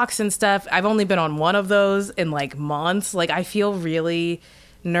distance walks and stuff. I've only been on one of those in like months. Like, I feel really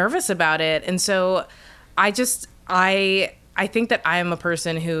nervous about it. And so I think that I'm a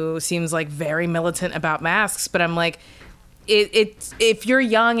person who seems like very militant about masks, but I'm like, if you're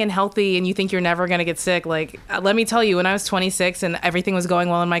young and healthy and you think you're never going to get sick, like, let me tell you, when I was 26 and everything was going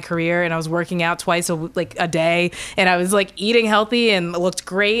well in my career and I was working out twice a day and I was like eating healthy and looked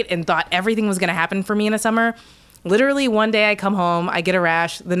great and thought everything was going to happen for me in the summer, literally one day I come home, I get a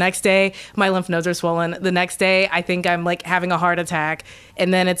rash. The next day, my lymph nodes are swollen. The next day, I think I'm like having a heart attack.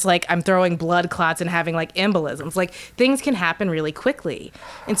 And then it's like I'm throwing blood clots and having like embolisms. Like, things can happen really quickly.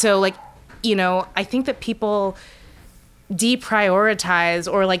 And so like, I think that people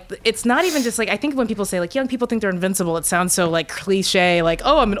deprioritize, or like, it's not even just like, I think when people say like young people think they're invincible, it sounds so like cliche, like,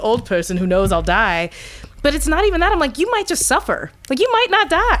 oh, I'm an old person who knows I'll die. But it's not even that. I'm like, you might just suffer. Like, you might not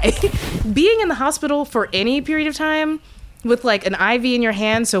die. Being in the hospital for any period of time with like an IV in your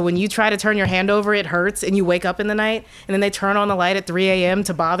hand, so when you try to turn your hand over, it hurts, and you wake up in the night, and then they turn on the light at 3 a.m.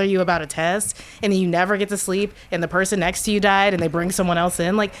 to bother you about a test, and then you never get to sleep, and the person next to you died, and they bring someone else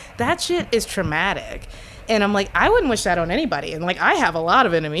in. Like, that shit is traumatic. And I'm like, I wouldn't wish that on anybody. And like, I have a lot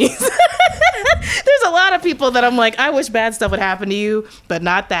of enemies. There's a lot of people that I'm like, I wish bad stuff would happen to you, but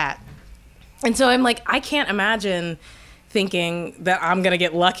not that. And so I'm like, I can't imagine thinking that I'm going to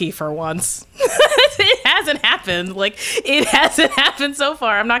get lucky for once. It hasn't happened. Like, it hasn't happened so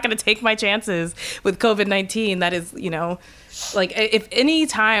far. I'm not going to take my chances with COVID-19. That is, you know, like, if any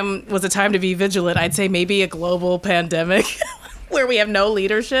time was a time to be vigilant, I'd say maybe a global pandemic where we have no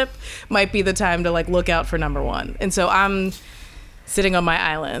leadership might be the time to like look out for number one. And so I'm sitting on my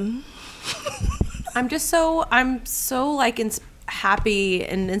island. I'm so like happy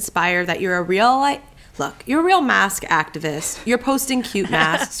and inspired that you're a real, like, look, you're a real mask activist. You're posting cute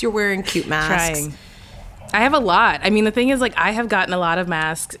masks. You're wearing cute masks. Trying. I have a lot. I mean, the thing is, like, I have gotten a lot of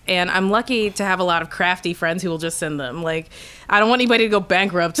masks, and I'm lucky to have a lot of crafty friends who will just send them. Like, I don't want anybody to go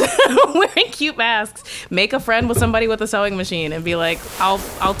bankrupt wearing cute masks. Make a friend with somebody with a sewing machine and be like, I'll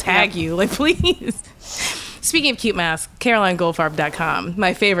tag you. Like, please. Speaking of cute masks, CarolineGoldfarb.com.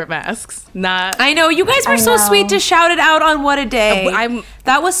 My favorite masks. I know, you guys were so sweet to shout it out on What a Day.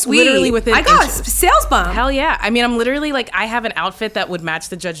 That was sweet. Literally within I got inches. a sales bump. Hell yeah. I mean, I'm literally like, I have an outfit that would match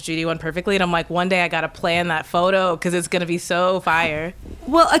the Judge Judy one perfectly. And I'm like, one day I got to plan that photo because it's going to be so fire.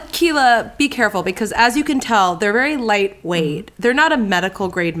 Well, Akilah, be careful because as you can tell, they're very lightweight. They're not a medical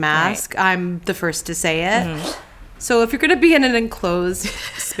grade mask. Right. I'm the first to say it. So if you're going to be in an enclosed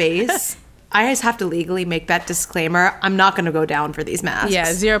space... I just have to legally make that disclaimer. I'm not going to go down for these masks. Yeah,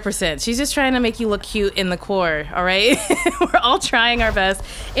 0%. She's just trying to make you look cute in the core, all right? We're all trying our best.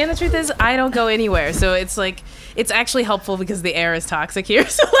 And the truth is, I don't go anywhere. So it's like, it's actually helpful because the air is toxic here.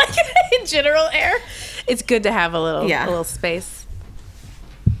 So like, in general air, it's good to have a little space.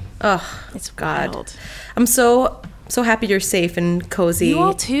 Oh, it's God. wild. I'm so happy you're safe and cozy. You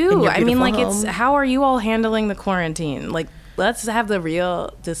all too. I mean, like, home. how are you all handling the quarantine? Like, let's have the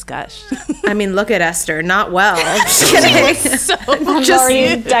real discussion. I mean, look at Esther. Not well. Just kidding. I'm already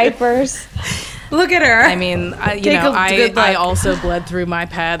in diapers. Look at her. I mean, I also bled through my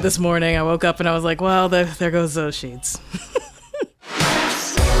pad this morning. I woke up and I was like, well, there goes those sheets.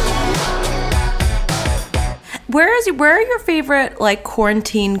 Where are your favorite like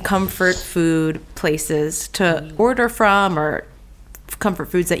quarantine comfort food places to order from, or comfort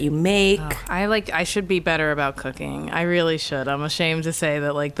foods that you make? I should be better about cooking. I really should. I'm ashamed to say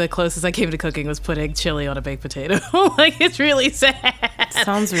that like the closest I came to cooking was putting chili on a baked potato. Like, it's really sad.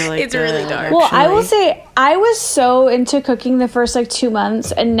 Sounds really it's good, really dark. Well, I will say I was so into cooking the first like 2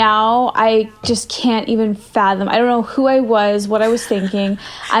 months, and now I just can't even fathom. I don't know who I was, what I was thinking.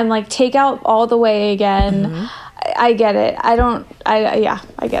 I'm like takeout all the way again. Mm-hmm. I get it. I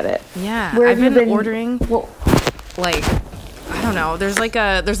get it. Yeah. Where I've have you been ordering like, I don't know.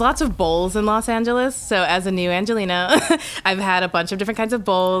 There's lots of bowls in Los Angeles. So as a new Angelina, I've had a bunch of different kinds of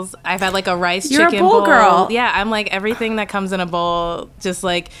bowls. I've had like a rice chicken You're a bowl girl. Yeah, I'm like everything that comes in a bowl. Just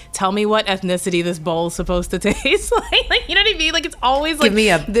like tell me what ethnicity this bowl's supposed to taste like. You know what I mean? Like, it's always like, give me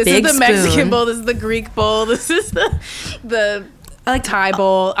a this big is the Mexican spoon. bowl. This is the Greek bowl. This is the I like Thai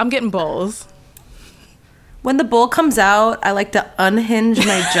bowl. I'm getting bowls. When the bowl comes out, I like to unhinge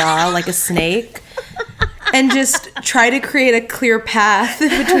my jaw like a snake and just try to create a clear path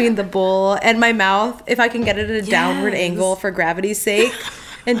between the bowl and my mouth, if I can get it at a downward angle for gravity's sake.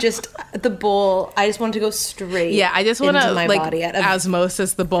 And just the bowl, I just want to go straight. Yeah, I just want to my like body at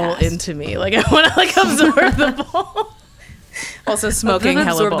osmosis the bowl into me. Like, I want to like absorb the bowl. Also smoking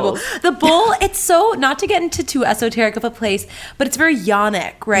hella bowls. The bowl, it's so, not to get into too esoteric of a place, but it's very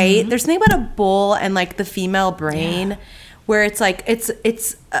yonic, right? Mm-hmm. There's something about a bowl and like the female brain where it's like,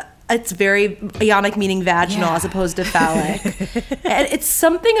 it's very ionic, meaning vaginal as opposed to phallic. And it's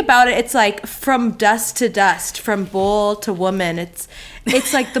something about it. It's like from dust to dust, from bowl to woman. It's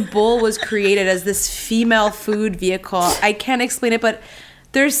like the bowl was created as this female food vehicle. I can't explain it, but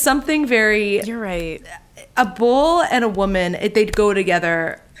there's something very... You're right. A bowl and a woman, they go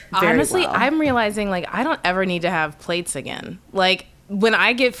together very Honestly, well. I'm realizing like I don't ever need to have plates again. Like, when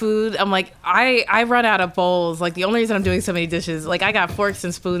I get food, I'm like, I run out of bowls. Like, the only reason I'm doing so many dishes, like, I got forks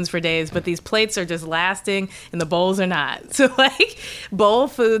and spoons for days, but these plates are just lasting and the bowls are not. So, like, bowl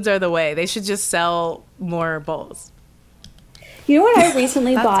foods are the way. They should just sell more bowls. You know what I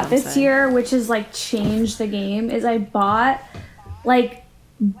recently bought this year, which has, like, changed the game, is I bought, like,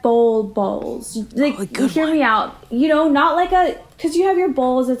 bowls. Like, hear me out. You know, not like because you have your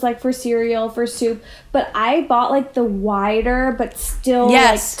bowls, it's like for cereal, for soup. But I bought like the wider but still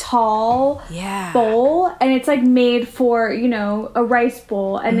like tall bowl, and it's like made for, you know, a rice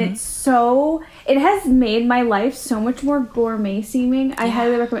bowl, and it has made my life so much more gourmet seeming. I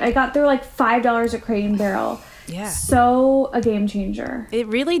highly recommend. I got through like $5 at Crate and Barrel. Yeah, so a game changer. It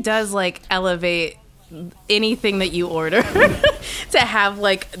really does like elevate anything that you order to have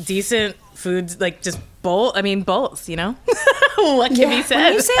like decent foods, like just bowls, you know. What can be said?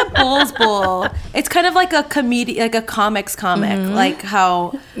 When you say a bowls bowl, it's kind of like a like a comics comic, like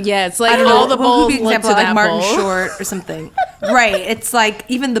how it's like all the bowls look to like that Martin bowl. Short or something, right? It's like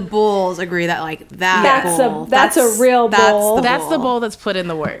even the bulls agree that like that's a real bowl. That's the bowl that's put in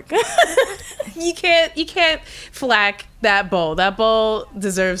the work. You can't flack that bowl. That bowl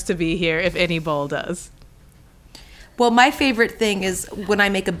deserves to be here if any bowl does. Well, my favorite thing is when I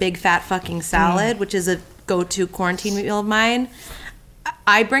make a big fat fucking salad, which is a go-to quarantine meal of mine.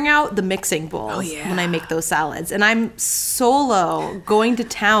 I bring out the mixing bowls when I make those salads, and I'm solo going to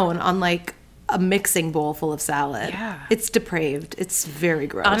town on like a mixing bowl full of salad. Yeah. It's depraved. It's very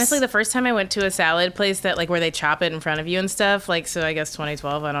gross. Honestly, the first time I went to a salad place that like where they chop it in front of you and stuff, like, so I guess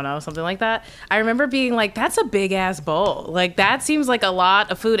 2012, I don't know, something like that. I remember being like, that's a big ass bowl. Like that seems like a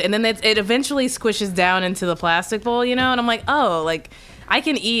lot of food. And then it eventually squishes down into the plastic bowl, you know? And I'm like, oh, like I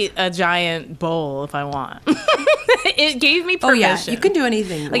can eat a giant bowl if I want. It gave me permission. Oh yeah, you can do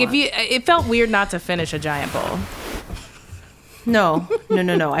anything. Like it felt weird not to finish a giant bowl. No.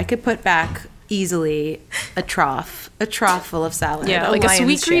 I could put back easily a trough full of salad. Yeah, like a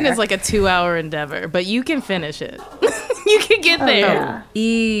sweet green is like a 2-hour endeavor, but you can finish it. You can get there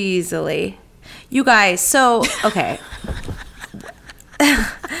easily. You guys, so okay.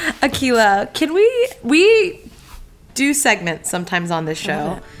 Akila, can we do segments sometimes on this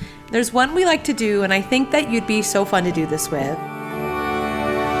show? There's one we like to do, and I think that you'd be so fun to do this with.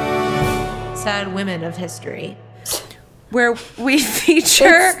 Sad Women of History, where we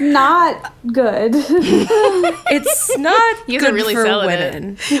feature. It's not good. It's not good really for selling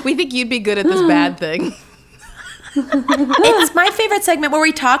women. We think you'd be good at this bad thing. It's my favorite segment where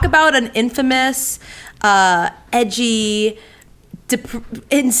we talk about an infamous, edgy,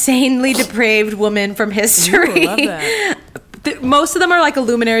 insanely depraved woman from history. Ooh, I love that. Most of them are like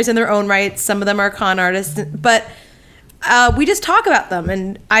luminaries in their own right. Some of them are con artists, but we just talk about them,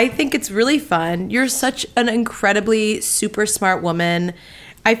 and I think it's really fun. You're such an incredibly super smart woman.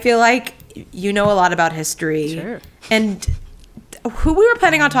 I feel like you know a lot about history. Sure. And who we were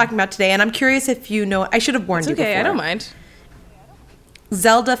planning on talking about today, and I'm curious if you know. I should have warned you. Okay, before. I don't mind.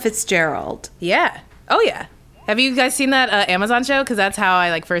 Zelda Fitzgerald. Yeah. Oh yeah. Have you guys seen that Amazon show? Because that's how I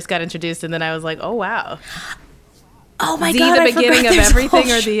like first got introduced, and then I was like, oh wow. Oh my god! The beginning of everything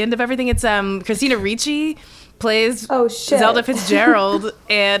or the end of everything. It's Christina Ricci plays Zelda Fitzgerald,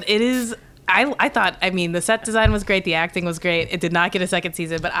 and it is. I thought. I mean, the set design was great. The acting was great. It did not get a second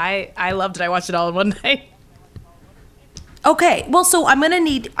season, but I loved it. I watched it all in one night. Okay, well, so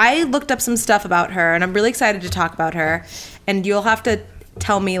I looked up some stuff about her, and I'm really excited to talk about her, and you'll have to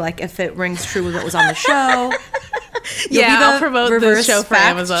tell me like if it rings true with what was on the show. I'll promote the show for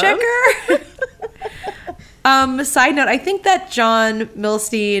Amazon. Checker. Side note, I think that John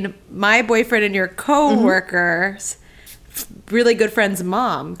Milstein, my boyfriend and your co-worker's really good friend's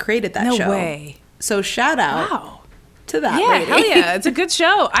mom, created that show. No way. So shout out to that lady. Hell yeah. It's a good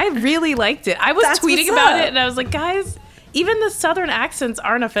show. I really liked it. I was tweeting about it, and I was like, guys, even the southern accents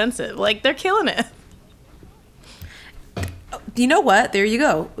aren't offensive. Like, they're killing it. You know what? There you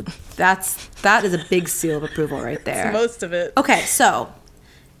go. That is a big seal of approval right there. It's most of it. Okay, so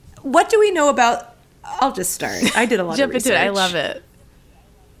what do we know about... I'll just start. I did a lot of research. Jump into it. I love it.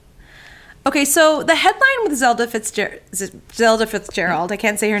 Okay, so the headline with Zelda Fitzgerald, I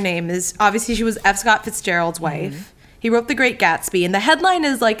can't say her name, is obviously she was F. Scott Fitzgerald's wife. He wrote The Great Gatsby, and the headline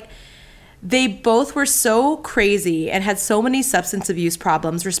is like, they both were so crazy and had so many substance abuse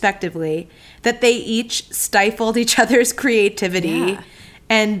problems, respectively, that they each stifled each other's creativity,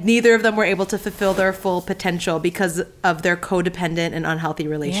 and neither of them were able to fulfill their full potential because of their codependent and unhealthy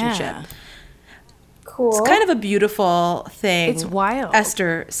relationship. Yeah. Cool. It's kind of a beautiful thing. It's wild.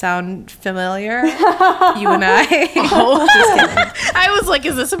 Esther, sound familiar? You and I? Oh, I was like,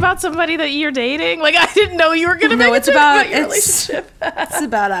 is this about somebody that you're dating? Like, I didn't know you were going to make it's it about your relationship. It's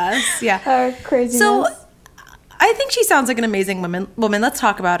about us. Yeah. Our craziness. So I think she sounds like an amazing woman. Let's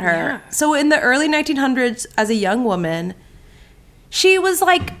talk about her. Yeah. So in the early 1900s, as a young woman, she was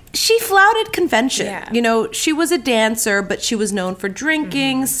like, she flouted convention. Yeah. You know, she was a dancer, but she was known for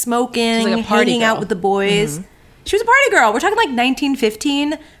drinking, smoking, like a party hanging girl. out with the boys. She was a party girl. We're talking like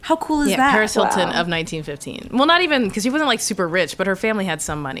 1915. How cool is Yeah, that? Paris Hilton Wow. of 1915. Well, not even because she wasn't like super rich, but her family had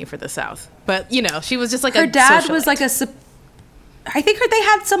some money for the South. But you know, she was just like Her a dad socialite. was like I think they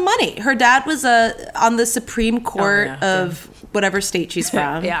had some money. Her dad was on the Supreme Court yeah. of whatever state she's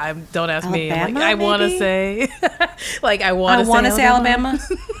from. Yeah, don't ask me. I'm Alabama, like, I want to maybe? say, like, I I want want to say Alabama.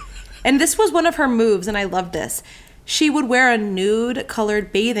 And this was one of her moves, and I love this. She would wear a nude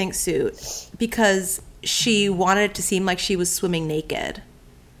colored bathing suit because she wanted it to seem like she was swimming naked.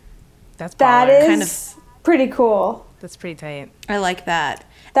 That's That baller. is Kind of- pretty cool. That's pretty tight. I like that.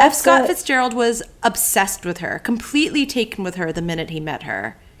 That's F. Scott a- Fitzgerald was obsessed with her, completely taken with her the minute he met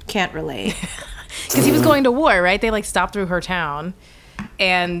her. Can't relate. Because he was going to war, right? They like stopped through her town,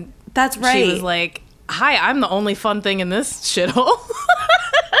 and That's right. she was like, "Hi, I'm the only fun thing in this shithole."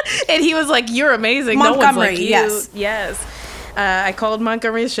 And he was like, "You're amazing. no one's Montgomery, like you." yes. I called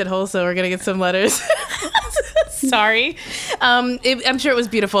Montgomery a shithole, so we're gonna get some letters. Sorry. I'm sure it was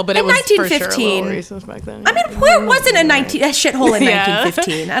beautiful, but it In was for sure a 1915. little racist back then. I mean, where wasn't a shithole in Yeah.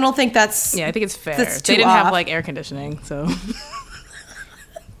 1915? I don't think that's. Yeah, I think it's fair. That's They too didn't have off. like air conditioning, so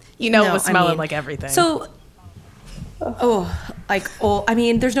you know, it No, was I smelling mean, like everything. So, I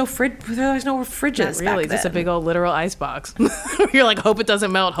mean, there's no fridges. Not really, back just a then. big old literal ice box. You're like, hope it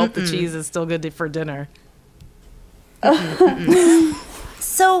doesn't melt. Hope the cheese is still good for dinner.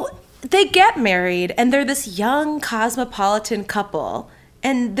 So they get married, and they're this young cosmopolitan couple,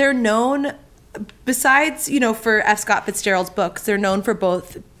 and they're known, besides for F. Scott Fitzgerald's books, they're known for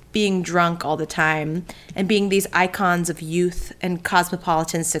both being drunk all the time and being these icons of youth and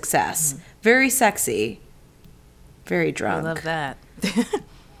cosmopolitan success. Very sexy, very I drunk. love that.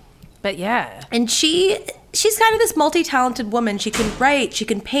 But yeah, And she's kind of this multi-talented woman. She can write, she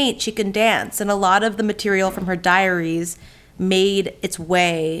can paint, she can dance, and a lot of the material from her diaries made its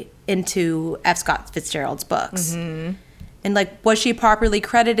way into F. Scott Fitzgerald's books. Mm-hmm. And like, was she properly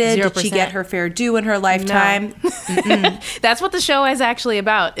credited? Did she 0%. get her fair due in her lifetime? that's what the show is actually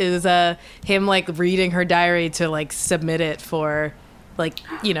about. Is him like reading her diary to like submit it for like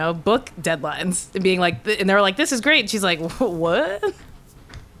book deadlines and being like, and they were like, "This is great." And she's like, "What?"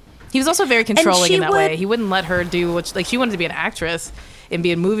 He was also very controlling she in that would- way. He wouldn't let her do what she wanted to be an actress and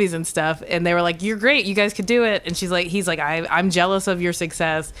be in movies and stuff. And they were like, "You're great. You guys could do it." And he's like, I'm jealous of your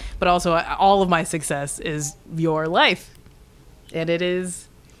success, but also all of my success is your life. And it is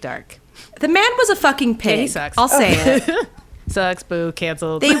dark. The man was a fucking pig. Yeah, he sucks. I'll say it. Sucks, boo,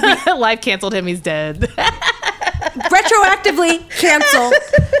 canceled. They Life canceled him, he's dead. Retroactively canceled.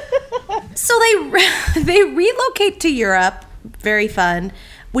 So they relocate to Europe. Very fun.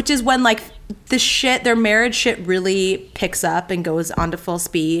 Which is when like their marriage shit really picks up and goes onto full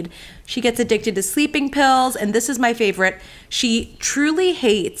speed. She gets addicted to sleeping pills, and this is my favorite. She truly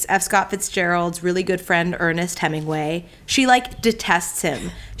hates F. Scott Fitzgerald's really good friend Ernest Hemingway. She like detests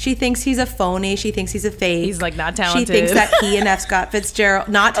him. She thinks he's a phony. She thinks he's a fake. He's, like, not She talented. thinks that he and F. Scott Fitzgerald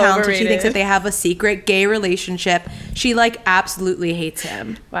not talented. She thinks Overrated. that they have a secret gay relationship. She like absolutely hates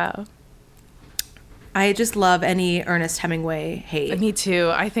him. Wow. I just love any Ernest Hemingway hate. Me too.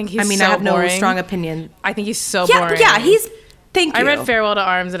 I think he's I mean, so I have boring. no strong opinion. I think he's so Yeah, boring. yeah, he's. Thank you. I read Farewell to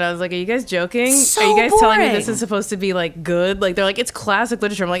Arms and I was like, are you guys joking? So are you guys telling me this boring. is supposed to be like good? Like they're like, it's classic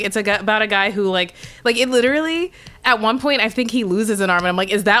literature. I'm like, it's about a guy who like it literally, at one point I think he loses an arm and I'm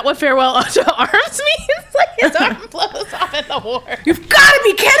like, is that what Farewell to Arms means? Like his arm blows off in the war. You've got to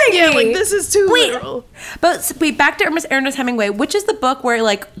be kidding Yeah, me. like this is too Wait, literal. but wait, back to Ernest Hemingway. Which is the book where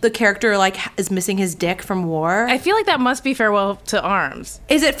like the character like is missing his dick from war? I feel like that must be Farewell to Arms.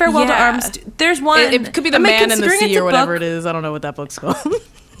 Is it Farewell to Yeah. Arms? There's one. It could be The I'm, like, Man in the considering Sea it's a or whatever book- it is. I don't know what that book's called.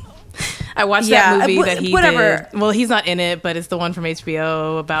 I watched Yeah, that movie that he whatever. did. Well, he's not in it, but it's the one from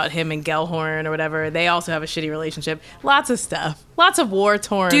HBO about him and Gellhorn or whatever. They also have a shitty relationship. Lots of stuff. Lots of war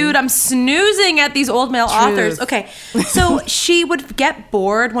torn. Dude, I'm snoozing at these old male authors. Truth. Okay, so she would get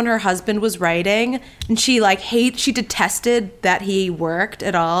bored when her husband was writing, and she detested that he worked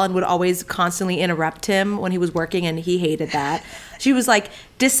at all, and would always constantly interrupt him when he was working, and he hated that. She was like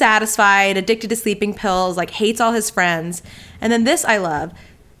dissatisfied, addicted to sleeping pills, like hates all his friends. And then this I love.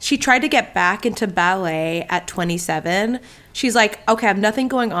 She tried to get back into ballet at 27. She's like, okay, I have nothing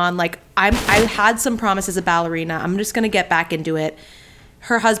going on. Like, I had some promise as a ballerina. I'm just going to get back into it.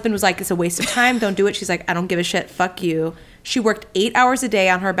 Her husband was like, it's a waste of time. Don't do it. She's like, I don't give a shit. Fuck you. She worked 8 hours a day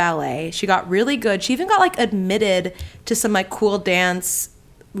on her ballet. She got really good. She even got like admitted to some like cool dance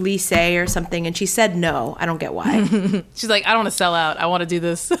lycée or something. And she said, no, I don't get why. She's like, I don't want to sell out. I want to do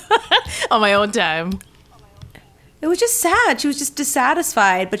this on my own time. It was just sad. She was just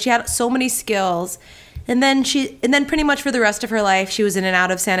dissatisfied, but she had so many skills. And then pretty much for the rest of her life, she was in and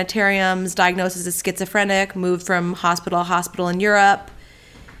out of sanitariums, diagnosed as a schizophrenic, moved from hospital to hospital in Europe.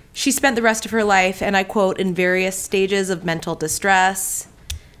 She spent the rest of her life, and I quote, in various stages of mental distress,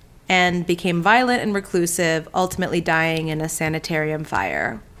 and became violent and reclusive, ultimately dying in a sanitarium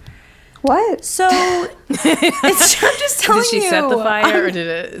fire. What? So, I'm just telling you. Did she set the fire, or did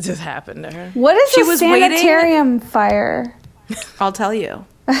it just happen to her? What is She a was sanitarium fire? I'll tell you.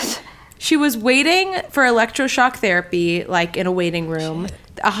 She was waiting for electroshock therapy, like in a waiting room.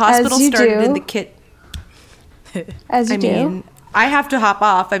 A hospital As you started do. in the kit. As you I do. mean, I have to hop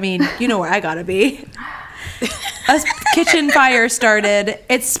off. I mean, you know where I gotta be. A kitchen fire started.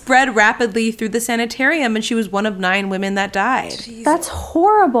 It spread rapidly through the sanitarium, and she was one of 9 women that died. That's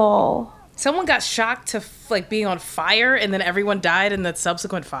horrible. Someone got shocked to like being on fire, and then everyone died in that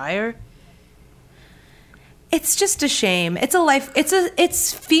subsequent fire. It's just a shame.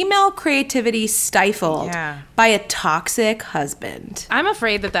 It's female creativity stifled Yeah. by a toxic husband. I'm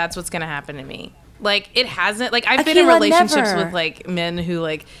afraid that that's what's gonna happen to me. Like, it hasn't. Like, I've been in Akila, relationships never. with like men who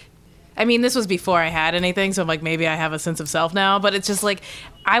like. I mean, this was before I had anything, so I'm like, maybe I have a sense of self now. But it's just like,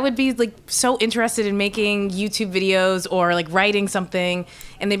 I would be like so interested in making YouTube videos or like writing something,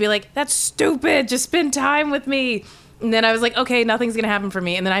 and they'd be like, "That's stupid. Just spend time with me." And then I was like, okay, nothing's gonna happen for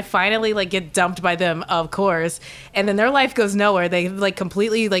me. And then I finally like get dumped by them, of course. And then their life goes nowhere. They like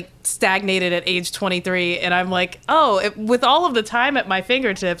completely like stagnated at age 23. And I'm like, oh, with all of the time at my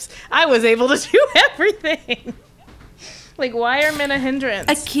fingertips, I was able to do everything. Like, why are men a hindrance?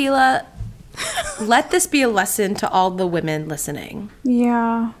 Akila, let this be a lesson to all the women listening.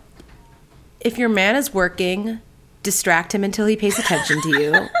 Yeah. If your man is working, distract him until he pays attention to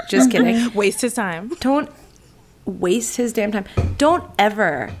you. Just kidding. Waste his time. Don't waste his damn time. Don't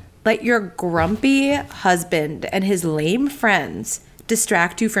ever let your grumpy husband and his lame friends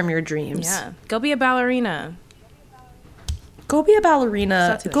distract you from your dreams. Yeah. Go be a ballerina. Go be a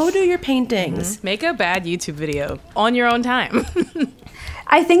ballerina. Such a- Go do your paintings. Make a bad YouTube video on your own time.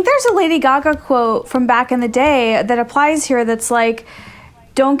 I think there's a Lady Gaga quote from back in the day that applies here that's like,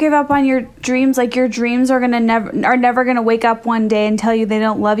 don't give up on your dreams. Like, your dreams are never gonna wake up one day and tell you they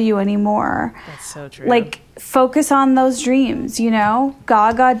don't love you anymore. That's so true. Like, focus on those dreams, you know?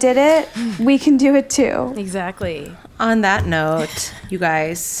 Gaga did it. We can do it too. Exactly. On that note, you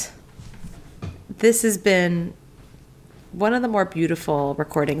guys, this has been one of the more beautiful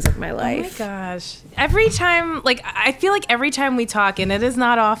recordings of my life. Oh my gosh. Every time, like, I feel like every time we talk, and it is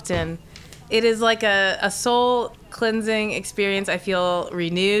not often, it is like a soul cleansing experience. I feel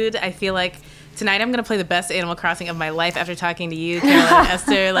renewed. I feel like tonight I'm going to play the best Animal Crossing of my life after talking to you, Carolyn and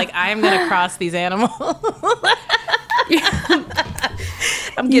Esther. Like, I'm going to cross these animals.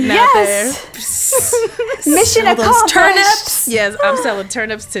 I'm getting out there. Mission All those accomplished. turnips. Yes, I'm selling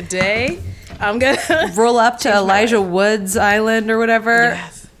turnips today. I'm going to... Roll up to Elijah Woods Island or whatever.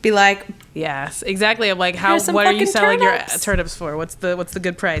 Yes. Be like, Yes, exactly. I'm like, Here's some what are you fucking selling turnips. your turnips for? What's the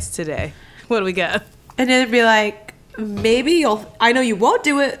good price today? What do we got? and it'd be like, maybe I know you won't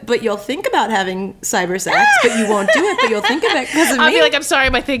do it, but you'll think about having cyber sex, but you won't do it, but you'll think of it because of I'll me. be like, I'm sorry,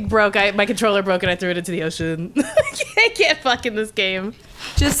 my thing broke. My controller broke and I threw it into the ocean. I can't fuck in this game.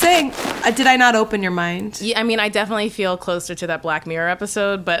 Just saying, did I not open your mind? Yeah, I mean, I definitely feel closer to that Black Mirror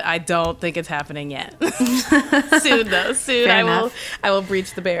episode, but I don't think it's happening yet. Soon though, soon Fair I enough. will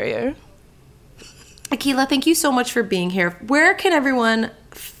breach the barrier. Akila, thank you so much for being here. Where can everyone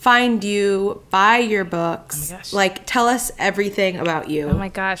find you, buy your books? Oh my gosh. Like, tell us everything about you. Oh my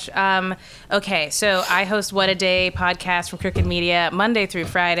gosh. Okay, so I host What a Day podcast from Crooked Media Monday through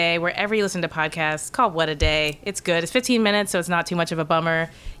Friday, wherever you listen to podcasts. It's called What a Day. It's good. It's 15 minutes, so it's not too much of a bummer.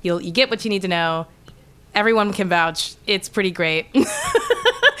 You get what you need to know. Everyone can vouch. It's pretty great.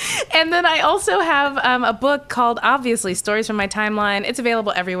 And then I also have a book called, obviously, Stories from My Timeline. It's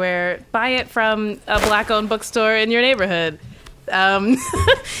available everywhere. Buy it from a Black-owned bookstore in your neighborhood.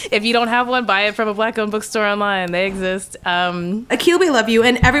 If you don't have one, buy it from a Black-owned bookstore online. They exist. Akila, we love you.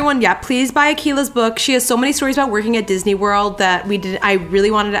 And everyone, yeah, please buy Akila's book. She has so many stories about working at Disney World that I really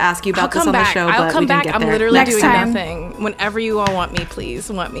wanted to ask you about this on the show, I'll but come we didn't back. get I'm there. literally Next doing time. nothing. Whenever you all want me, please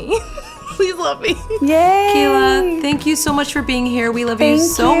want me. Please love me. Yay. Akila, thank you so much for being here. We love you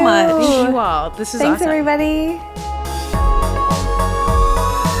Thank so you. much. Thank you all. This is Thanks, awesome. everybody.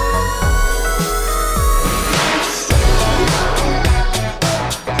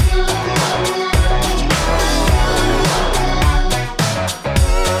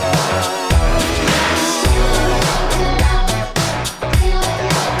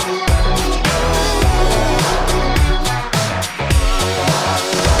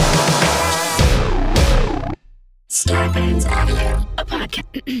 Starburns Audio.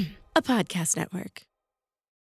 A podcast network.